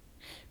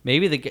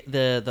 Maybe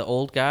the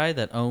old guy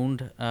that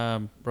owned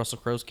Russell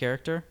Crowe's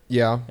character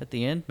Yeah. at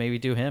the end. Maybe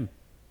do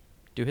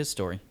his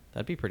story.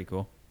 That'd be pretty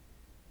cool.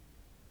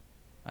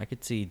 I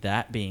could see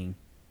that being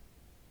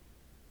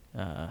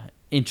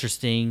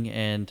interesting,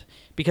 and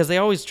because they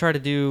always try to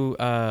do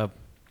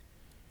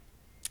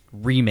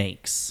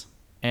remakes,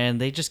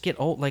 and they just get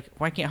old. Like,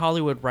 why can't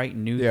Hollywood write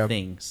new Yeah.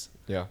 things?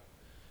 Yeah.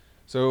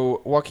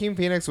 So Joaquin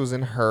Phoenix was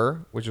in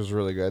Her, which was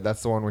really good.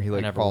 That's the one where he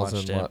like never falls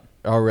watched in it. love.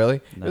 Oh, really?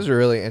 No. It was a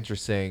really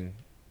interesting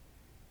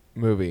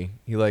movie.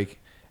 He like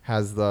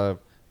has the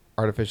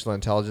artificial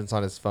intelligence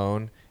on his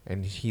phone,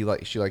 and she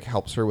like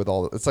helps her with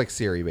all. It's like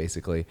Siri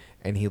basically,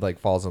 and he like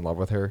falls in love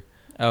with her.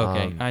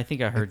 Okay, I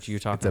think I heard you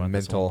It's talking a about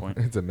mental. this at one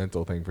point. It's a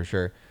mental thing for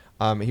sure.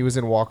 He was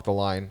in Walk the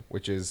Line,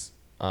 which is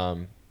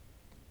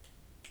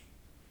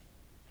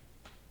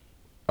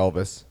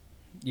Elvis.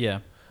 Yeah.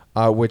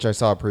 Which I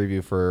saw a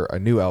preview for a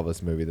new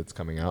Elvis movie that's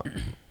coming out.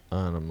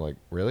 And I'm like,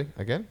 really?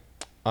 Again?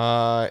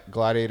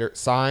 Gladiator,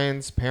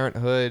 Signs,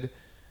 Parenthood,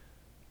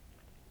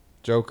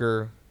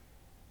 Joker,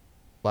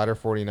 Ladder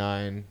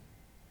 49,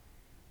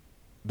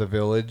 The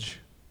Village.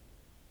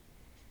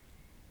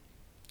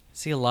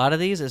 See, a lot of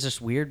these is just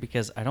weird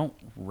because I don't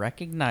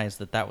recognize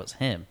that was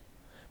him.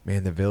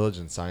 Man, The Village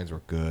and Signs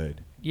were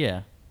good.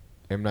 Yeah.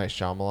 M. Night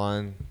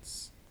Shyamalan.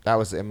 That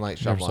was M. Night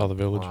Shyamalan. Never saw The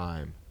Village.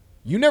 Prime.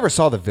 You never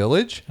saw The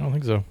Village? I don't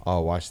think so.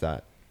 Oh, watch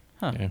that.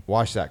 Huh. Yeah.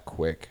 Watch that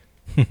quick.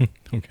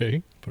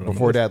 Okay. Put it on my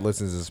Before list. Dad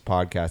listens to this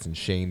podcast and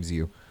shames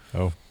you.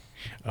 Oh,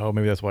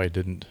 maybe that's why I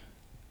didn't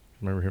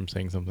remember him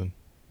saying something.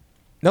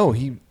 No,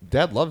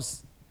 Dad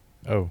loves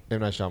Oh, M.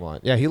 Night Shyamalan.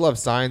 Yeah, he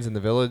loves Signs and The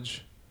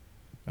Village.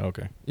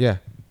 okay. Yeah.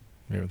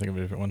 Maybe I'm thinking of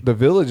a different one. The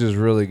Village is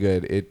really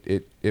good.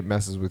 It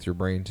messes with your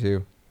brain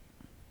too.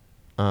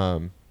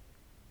 Can't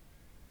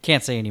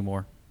say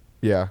anymore.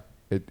 Yeah.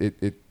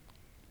 It's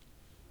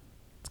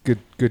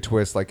good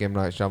twist like M.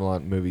 Night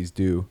Shyamalan movies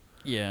do.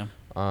 Yeah.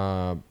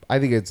 I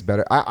think it's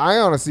better. I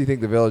honestly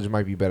think The Village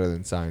might be better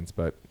than Signs,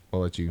 but I'll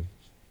let you.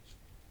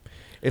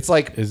 It's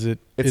like Is it?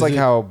 it's is like it-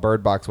 how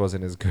Bird Box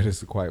wasn't as good as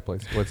The Quiet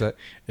Place. What's that?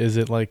 Is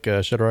it like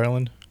Shutter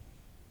Island?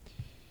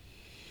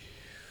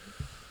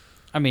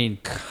 I mean,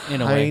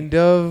 in a way. Kind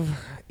of.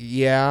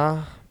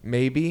 Yeah.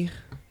 Maybe.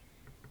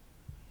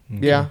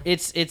 Okay. Yeah.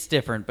 It's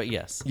different, but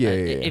yes. Yeah, yeah,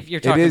 yeah. If you're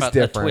It talking is about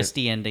different. the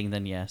twisty ending,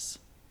 then yes.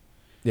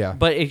 Yeah.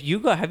 But if you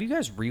have you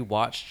guys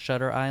rewatched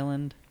Shutter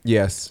Island?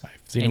 Yes. I've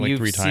seen And it like you've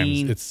 3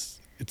 seen- times.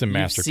 It's a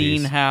masterpiece.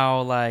 You've seen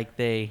how like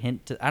they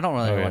hint to, I don't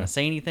really Oh, want yeah. to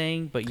say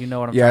anything, but you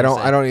know what I'm Yeah, trying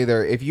to say. I don't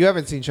either. If you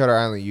haven't seen Shutter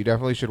Island, you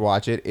definitely should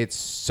watch it. It's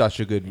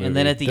such a good movie. And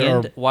then at the There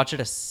end, are- watch it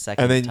a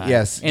second And then, time.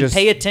 yes, and just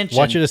pay attention.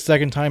 Watch it a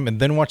second time and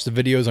then watch the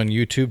videos on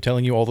YouTube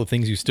telling you all the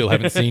things you still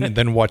haven't seen and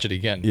then watch it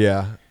again.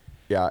 Yeah.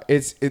 Yeah.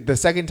 The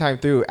second time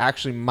through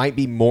actually might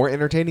be more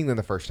entertaining than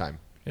the first time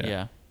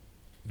Yeah.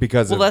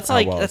 because Well, of that's how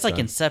like well that's it's like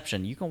done.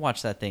 Inception. You can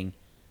watch that thing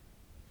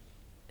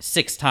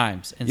 6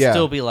 times and Yeah.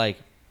 still be like,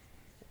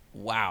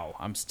 "Wow,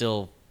 I'm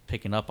still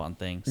picking up on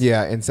things."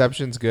 Yeah,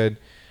 Inception's good.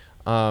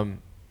 I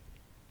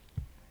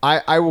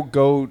will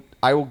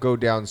go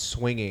down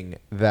swinging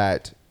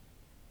that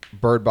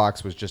Bird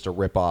Box was just a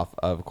ripoff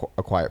of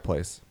A Quiet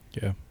Place.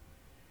 Yeah.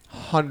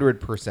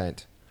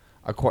 100%.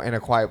 And A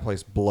Quiet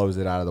Place blows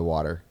it out of the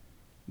water.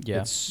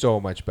 Yeah. It's so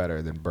much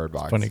better than Bird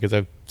Box. Funny because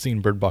I've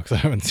seen Bird Box. I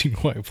haven't seen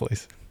Quiet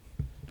Place.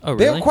 Oh,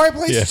 They really? have Quiet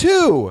Place Yeah.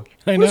 too.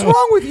 I What's know.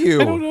 wrong with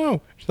you? I don't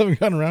know. Just haven't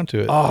gotten around to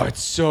it. Oh,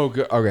 it's so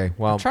good. Okay,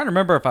 well, I'm trying to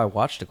remember if I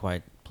watched A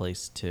Quiet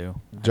Place too.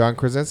 John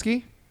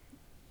Krasinski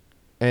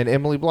and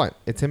Emily Blunt.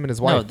 It's him and his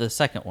No, wife. the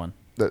second one.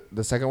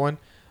 The second one.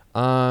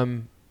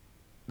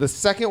 The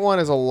second one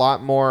is a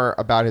lot more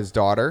about his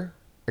daughter.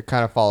 It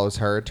kind of follows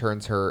her,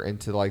 turns her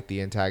into like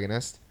the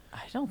antagonist.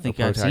 I don't think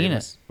The I've seen it.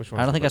 protagonist. Which one's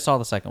I don't the think I first? saw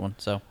the second one.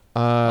 So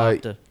I'll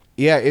have to-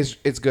 Yeah,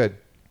 it's good.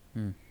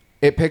 Hmm.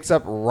 It picks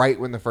up right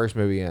when the first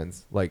movie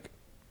ends, like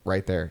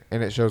right there,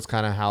 and it shows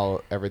kind of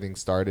how everything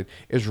started.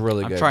 It's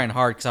really I'm good. trying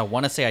hard because I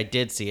want to say I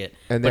did see it,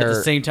 And but at the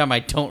they're- same time I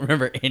don't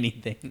remember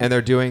anything. And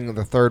they're doing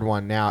the third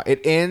one now.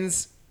 It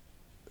ends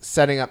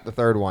setting up the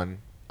third one,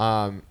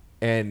 and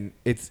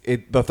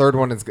the third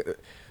one is.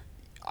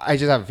 I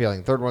just have a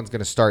feeling third one's going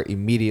to start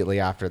immediately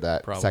after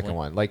that Probably. second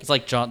one. Like It's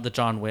like the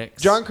John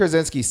Wicks. John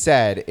Krasinski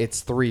said,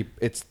 it's three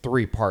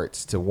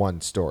parts to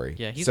one story.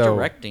 Yeah, he's So,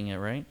 directing it,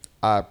 right?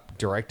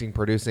 directing,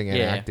 producing, and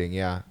Yeah. acting.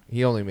 Yeah,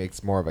 he only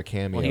makes more of a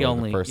cameo Well, he in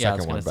only. the first, Yeah, I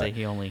was second gonna one. say But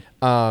he only.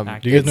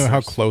 Do you guys know how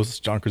actors. close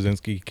John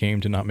Krasinski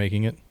came to not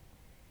making it?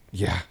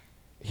 yeah,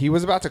 he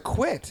was about to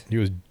quit. He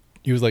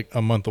was like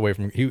a month away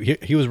from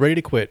he was ready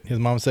to quit. His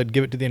mom said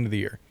give it to the end of the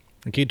year.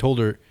 And he told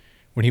her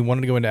when he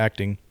wanted to go into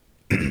acting,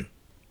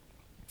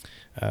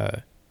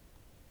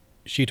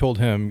 she told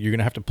him you're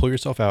gonna have to pull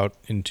yourself out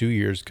in 2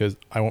 years because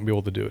I won't be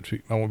able to do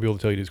it. I won't be able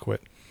to tell you to just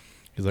quit.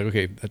 He's like,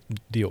 okay, that's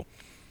deal.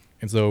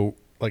 And so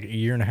like a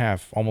year and a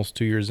half, almost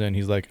 2 years in,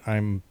 he's like,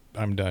 I'm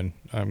I'm done.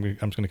 I'm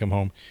just gonna come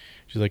home.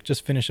 She's like,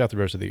 just finish out the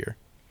rest of the year,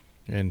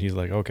 and he's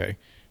like, okay.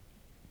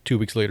 2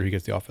 weeks later, he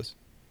gets The Office.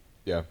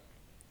 Yeah,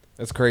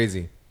 that's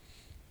crazy.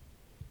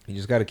 You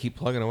just got to keep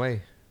plugging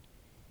away.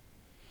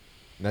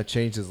 And that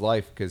changed his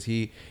life because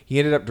he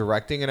ended up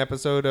directing an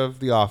episode of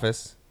The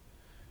Office,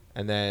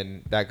 and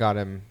then that got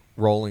him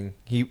rolling.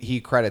 He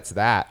credits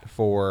that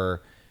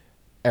for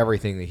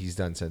everything that he's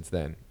done since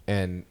then.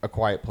 And A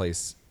Quiet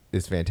Place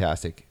is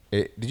fantastic.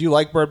 Did you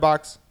like Bird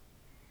Box?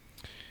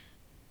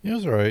 Yeah, it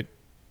was all right.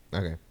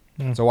 Okay.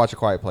 Yeah. So watch A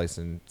Quiet Place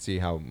and see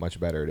how much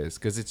better it is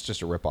because it's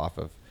just a ripoff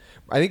of.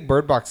 I think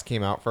Bird Box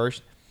came out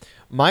first.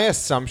 My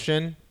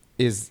assumption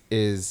is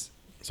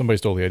Somebody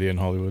stole the idea in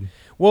Hollywood.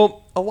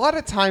 well, a lot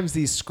of times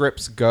these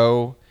scripts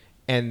go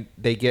and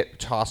they get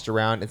tossed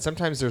around, and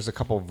sometimes there's a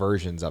couple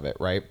versions of it,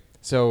 right?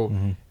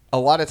 So a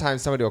lot of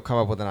times somebody will come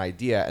up with an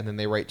idea and then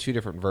they write two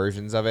different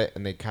versions of it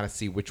and they kind of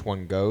see which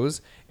one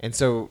goes. And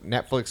so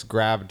Netflix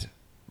grabbed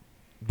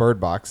Bird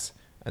Box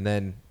and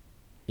then,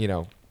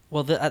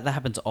 Well, that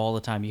happens all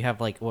the time. You have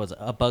like, what was it,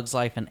 A Bug's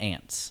Life and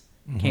Ants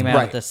came out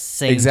right. at the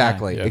same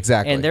exactly, time. Yeah.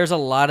 exactly. And there's a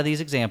lot of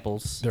these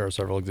examples. There are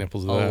several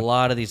examples of A that.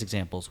 lot of these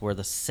examples where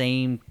the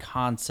same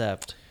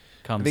concept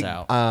I comes think,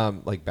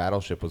 out. like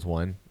Battleship was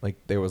one. Like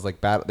there was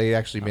like they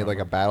actually made like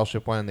a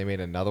Battleship one and they made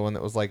another one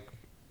that was like.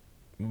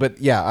 But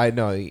yeah, I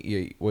know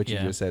what you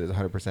Yeah. just said is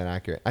 100%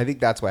 accurate. I think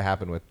that's what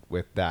happened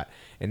with that.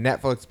 And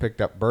Netflix picked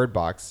up Bird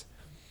Box,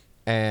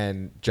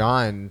 and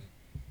John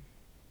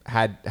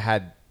had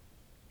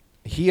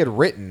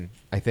written,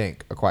 I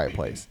think, A Quiet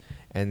Place,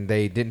 and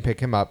they didn't pick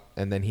him up,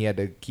 and then he had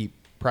to keep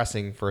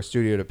pressing for a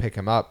studio to pick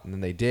him up, and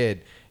then they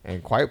did.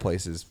 And Quiet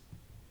Place is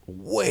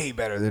way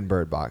better than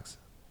Bird Box.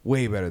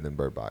 Way better than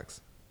Bird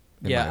Box.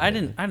 in Yeah, my I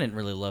opinion. didn't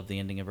really love the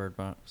ending of Bird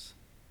Box.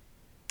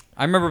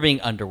 I remember being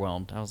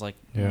underwhelmed. I was like,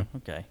 Yeah.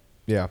 okay.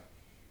 Yeah.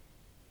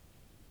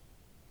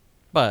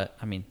 But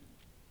I mean,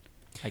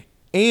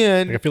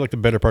 And Like, I feel like the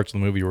better parts of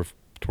the movie were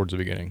towards the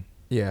beginning.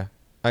 yeah,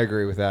 I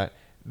agree with that.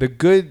 The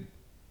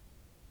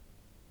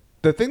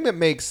thing that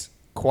makes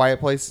Quiet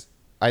Place,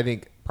 I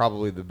think,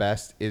 probably the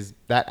best is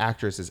that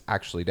actress is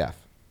actually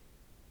deaf.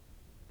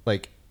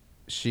 Like,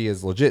 she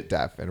is legit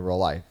deaf in real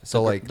life.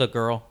 So, like, the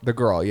girl. the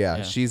girl, yeah,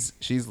 Yeah.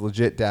 she's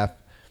legit deaf,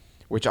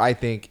 which I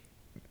think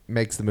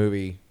makes the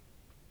movie.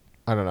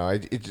 I don't know.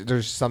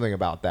 There's something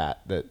about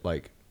that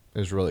like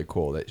is really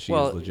cool that she's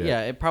Well, legit.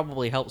 yeah, it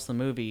probably helps the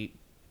movie,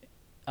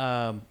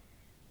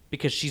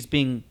 because she's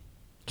being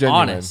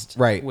Genuine, honest,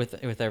 right.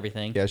 with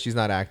everything. Yeah, she's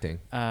not acting.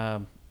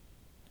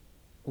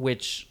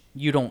 Which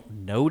you don't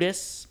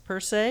notice per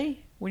se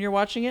when you're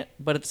watching it,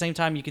 but at the same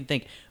time you can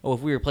think, oh, if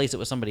we replace it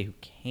with somebody who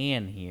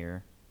can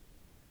hear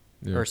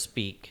Yeah. or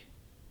speak,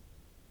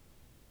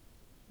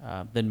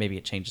 then maybe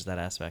it changes that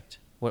aspect.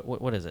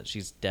 What is it?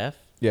 She's deaf?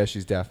 Yeah,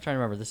 she's deaf. I'm trying to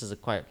remember. This is A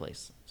Quiet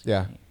Place. So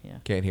Yeah. yeah.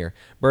 Can't hear.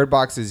 Bird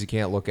boxes, you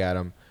can't look at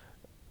them.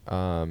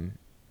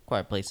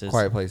 Quiet Places.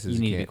 Quiet places, You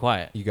need to be can't-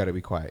 quiet, You got to be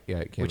quiet. Yeah,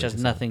 it can't which make has a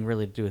sound. nothing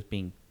really to do with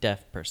being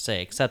deaf per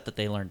se, except that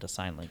they learned a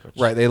sign language.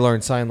 Right, they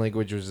learned sign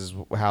language, which is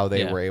how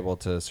they Yeah. were able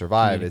to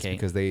survive. Is Communicate.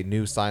 because they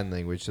knew sign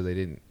language, so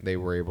they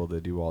were able to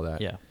do all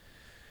that. Yeah.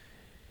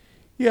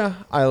 Yeah.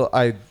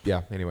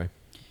 Yeah. Anyway,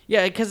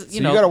 Yeah, because so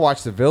you got to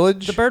watch The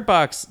Village. The Bird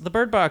Box. The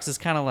Bird Box is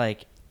kind of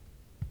like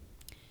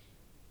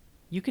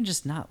you can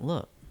just not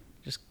look.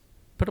 Just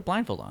put a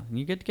blindfold on and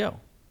you're good to go.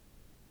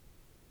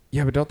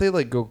 Yeah, but don't they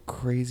like go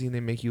crazy and they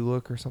make you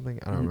look or something?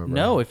 I don't remember.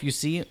 No, if you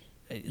see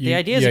the You-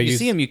 idea is yeah, if you you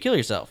see s- him, you kill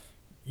yourself.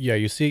 Yeah,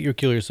 you see it, you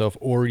kill yourself,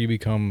 or you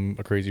become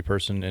a crazy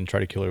person and try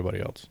to kill everybody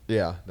else.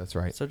 Yeah, that's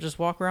right. So just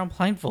walk around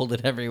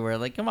blindfolded everywhere.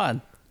 Like, come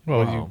on.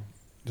 Well, Wow.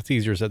 it's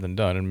easier said than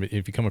done. And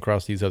if you come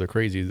across these other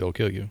crazies, they'll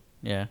kill you.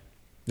 Yeah.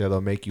 Yeah,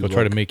 they'll make you. They'll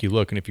try to look. make you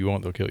look, and if you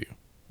won't, they'll kill you.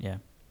 Yeah.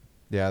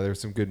 Yeah, there's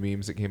some good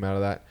memes that came out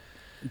of that.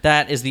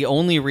 That is the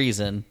only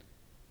reason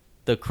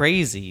the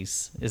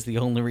crazies is the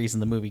only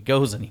reason the movie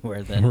goes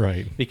anywhere then.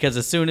 Right. Because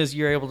as soon as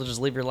you're able to just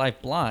live your life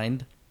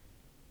blind,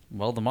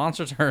 well, the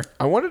monsters are.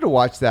 I wanted to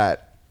watch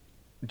that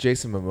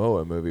Jason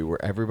Momoa movie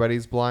where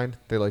everybody's blind.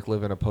 They like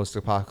live in a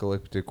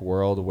post-apocalyptic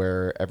world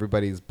where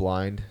everybody's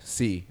blind.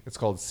 C. It's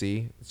called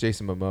C. It's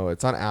Jason Momoa.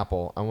 It's on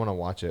Apple. I want to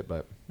watch it,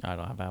 but I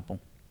don't have Apple.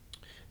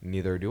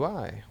 neither do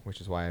I,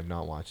 which is why I have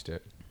not watched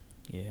it.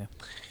 Yeah.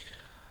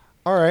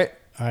 All right.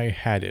 I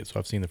had it, so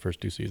I've seen the first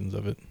 2 seasons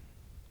of it.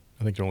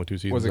 I think there are only 2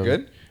 seasons. Was it of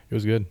good? It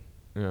was good.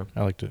 Yeah.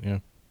 I liked it. Yeah.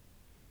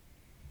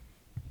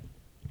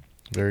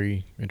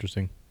 Very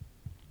interesting.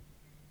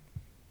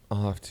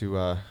 I'll have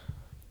to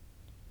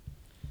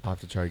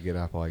try to get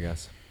Apple, I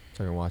guess,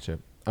 so I can watch it.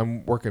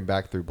 I'm working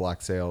back through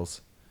Black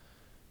Sails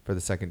for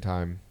the second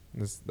time.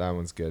 That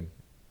one's good.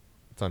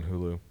 It's on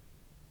Hulu.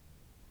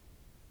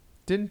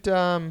 Didn't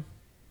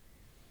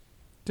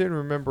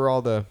remember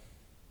all the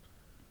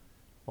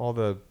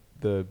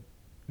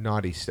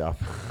naughty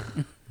stuff.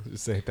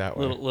 Just say it that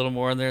way. Little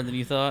more in there than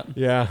you thought.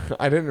 Yeah,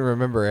 I didn't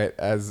remember it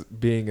as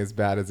being as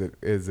bad as it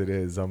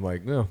is. I'm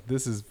like, no,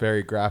 this is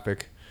very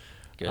graphic.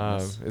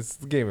 Goodness. It's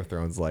Game of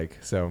Thrones like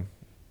so.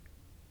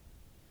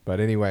 But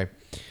anyway,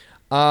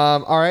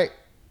 all right,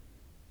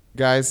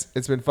 guys,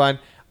 it's been fun.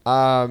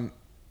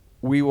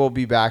 We will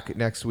be back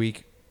next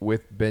week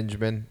with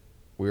Benjamin.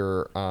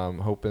 We're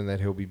hoping that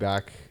he'll be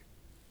back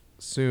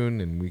soon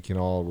and we can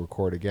all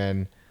record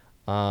again.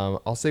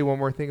 I'll say one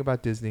more thing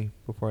about Disney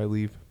before I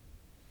leave.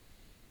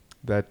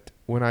 That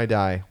when I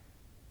die,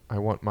 I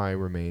want my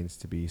remains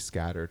to be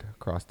scattered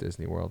across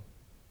Disney World.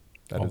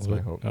 That All is of my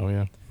it? hope. Oh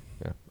yeah.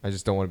 Yeah, I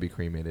just don't want to be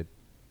cremated.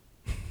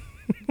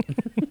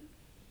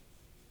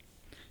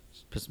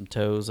 Just put some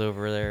toes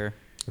over there.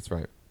 That's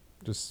right.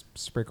 Just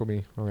sprinkle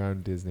me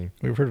around Disney.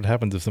 We've heard it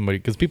happens if somebody,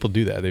 because people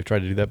do that. They've tried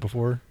to do that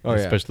before, Oh, yeah.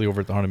 especially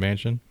over at the Haunted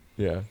Mansion,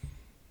 Yeah.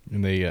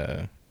 and they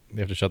have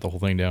to shut the whole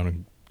thing down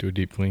and do a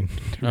deep clean.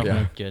 Oh Yeah.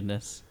 my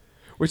goodness.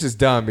 Which is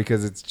dumb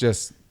because it's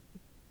just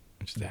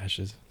Just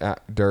ashes.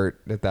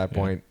 dirt at that Yeah.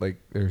 point. Like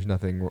there's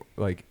nothing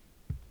like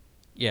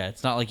Yeah,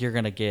 it's not like you're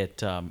gonna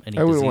get any.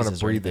 I wouldn't wanna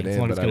diseases or breathe it anything. As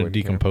in, long as it's but I going to wouldn't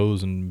care.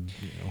 decompose and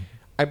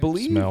I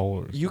believe smell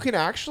or you can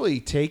actually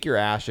take your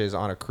ashes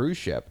on a cruise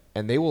ship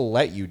and they will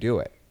let you do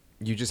it.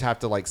 You just have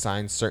to like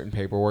sign certain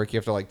paperwork. You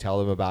have to like tell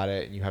them about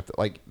it and you have to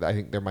like I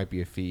think there might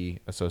be a fee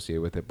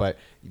associated with it, but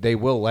they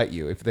will let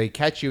you. If they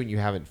catch you and you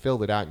haven't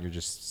filled it out and you're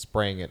just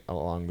spraying it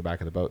along the back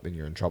of the boat, then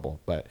you're in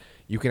trouble. But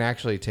you can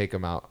actually take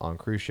them out on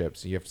cruise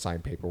ships. You have to sign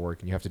paperwork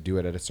and you have to do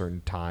it at a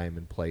certain time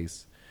and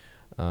place.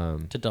 To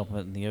dump it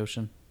in the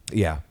ocean.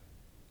 Yeah.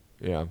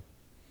 Yeah.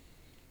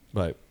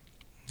 But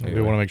they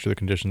anyway. want to make sure the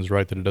condition's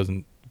right,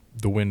 that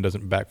the wind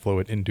doesn't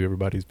backflow it into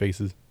everybody's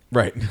faces.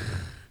 Right.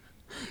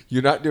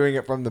 You're not doing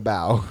it from the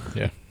bow.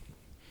 Yeah.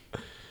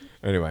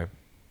 Anyway.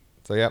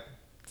 So, yep.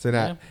 So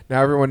now, Yeah.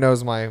 now everyone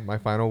knows my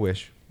final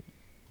wish.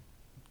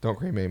 Don't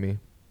cremate me.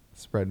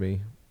 Spread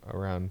me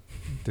around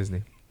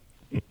Disney.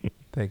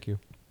 Thank you.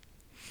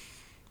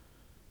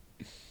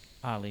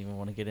 I don't even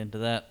want to get into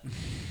that.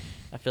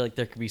 I feel like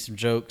there could be some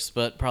jokes,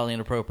 but probably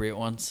inappropriate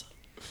ones.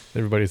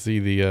 Everybody see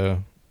the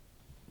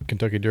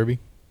Kentucky Derby?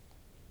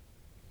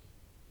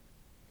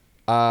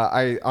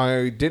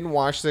 I didn't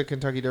watch the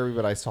Kentucky Derby,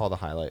 but I saw the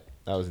highlight.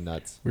 That was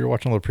nuts. We were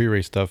watching all the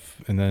pre-race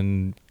stuff, and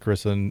then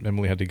Carissa and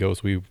Emily had to go,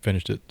 so we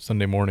finished it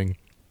Sunday morning.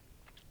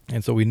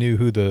 And so we knew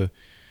who the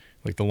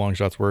long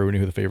shots were. We knew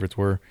who the favorites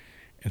were.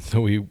 And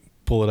so we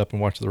pull it up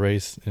and watch the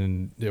race,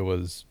 and it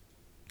was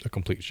a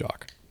complete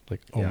shock.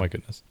 Like, oh Yeah. my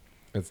goodness.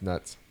 It's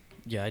nuts.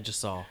 Yeah, I just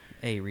saw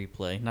a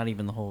replay. Not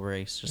even the whole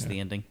race, just Yeah. the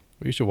ending.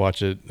 Well, you should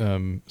watch it,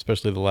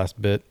 especially the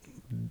last bit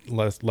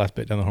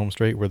down the home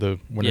straight where the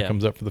winner Yeah.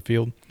 comes up for the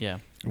field. Yeah.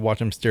 Watch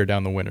him stare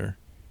down the winner,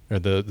 or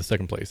the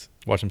second place.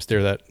 Watch him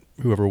stare that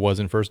whoever was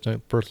in first.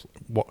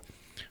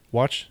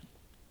 Watch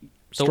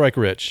So- Strike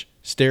Rich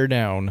stare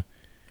down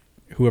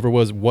whoever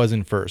was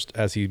in first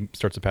as he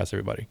starts to pass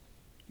everybody.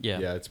 Yeah.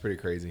 Yeah, it's pretty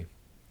crazy.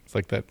 It's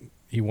like that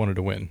he wanted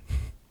to win.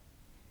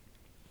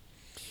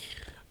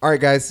 All right,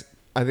 guys.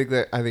 I think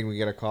we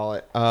gotta call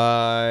it.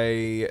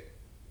 I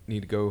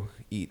need to go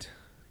eat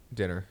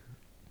dinner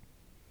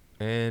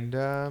and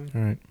All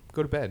right.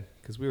 go to bed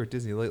because we were at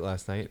Disney late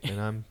last night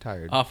and I'm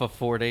tired. Off of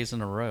 4 days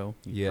in a row.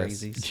 You Yes.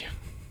 crazies.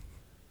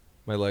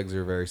 My legs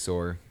are very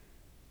sore.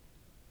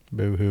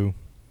 Boo hoo.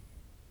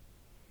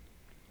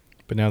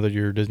 But now that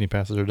your Disney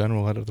passes are done,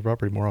 we'll head up to the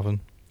property more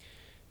often.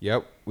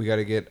 Yep,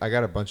 I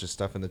got a bunch of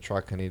stuff in the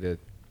truck. I need to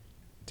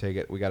take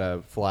it. We got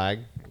a flag.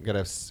 We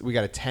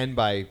got a 10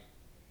 by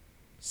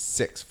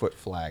 6 foot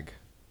flag.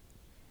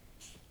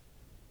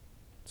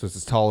 So it's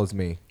as tall as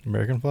me.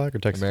 American flag or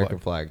Texas American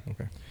flag.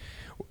 Okay.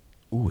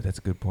 Ooh, that's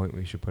a good point.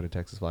 We should put a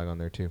Texas flag on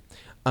there too.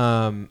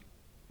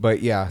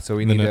 But yeah, so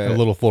we And then need a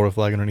little Florida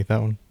flag underneath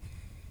that one.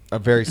 a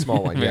very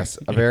small one. Yes,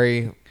 a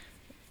very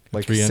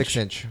like 3 inch? 6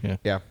 inch.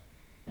 Yeah.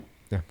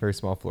 Yeah, very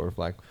small Florida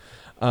flag.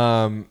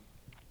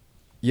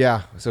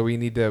 Yeah, so we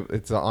need to.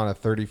 It's on a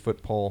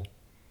 30-foot pole.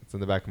 It's in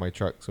the back of my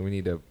truck, so we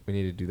need to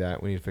do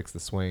that. We need to fix the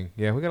swing.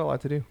 Yeah, we got a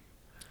lot to do.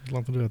 There's a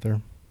lot to do out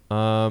there.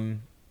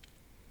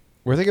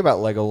 We're thinking about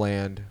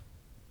Legoland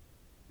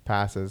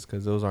passes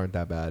because those aren't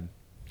that bad.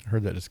 I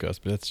heard that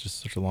discussed, but that's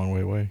just such a long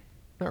way away.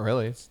 Not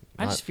really. It's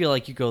I not- just feel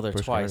like you go there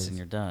Busch twice Gardens. and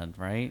you're done,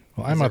 right?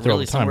 Well, Is I'm it out there all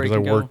really the time somewhere because I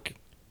you can go? work.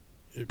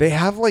 They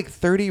have like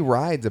 30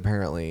 rides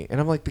apparently, and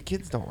I'm like, the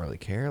kids don't really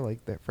care.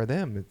 Like that for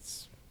them,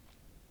 it's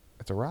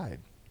a ride.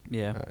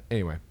 Yeah.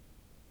 Anyway,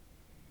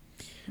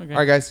 Okay. all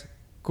right, guys.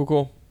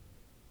 Cool.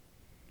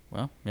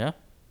 Well, yeah.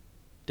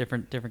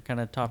 Different kind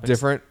of topics.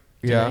 Different.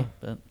 Yeah. today,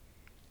 But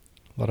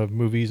A lot of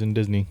movies and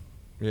Disney.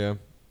 Yeah.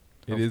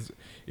 Oh.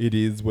 It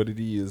is what it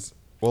is.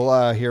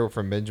 We'll hear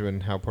from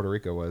Benjamin how Puerto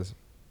Rico was.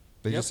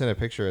 They Yep. just sent a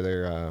picture of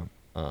their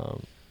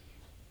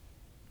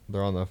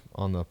they're on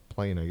the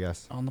plane, I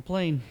guess. on the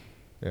plane.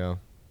 Yeah.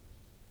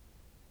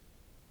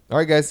 All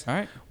right, guys. All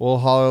right. We'll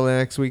holler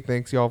next week.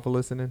 Thanks y'all for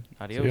listening.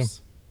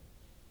 Adios.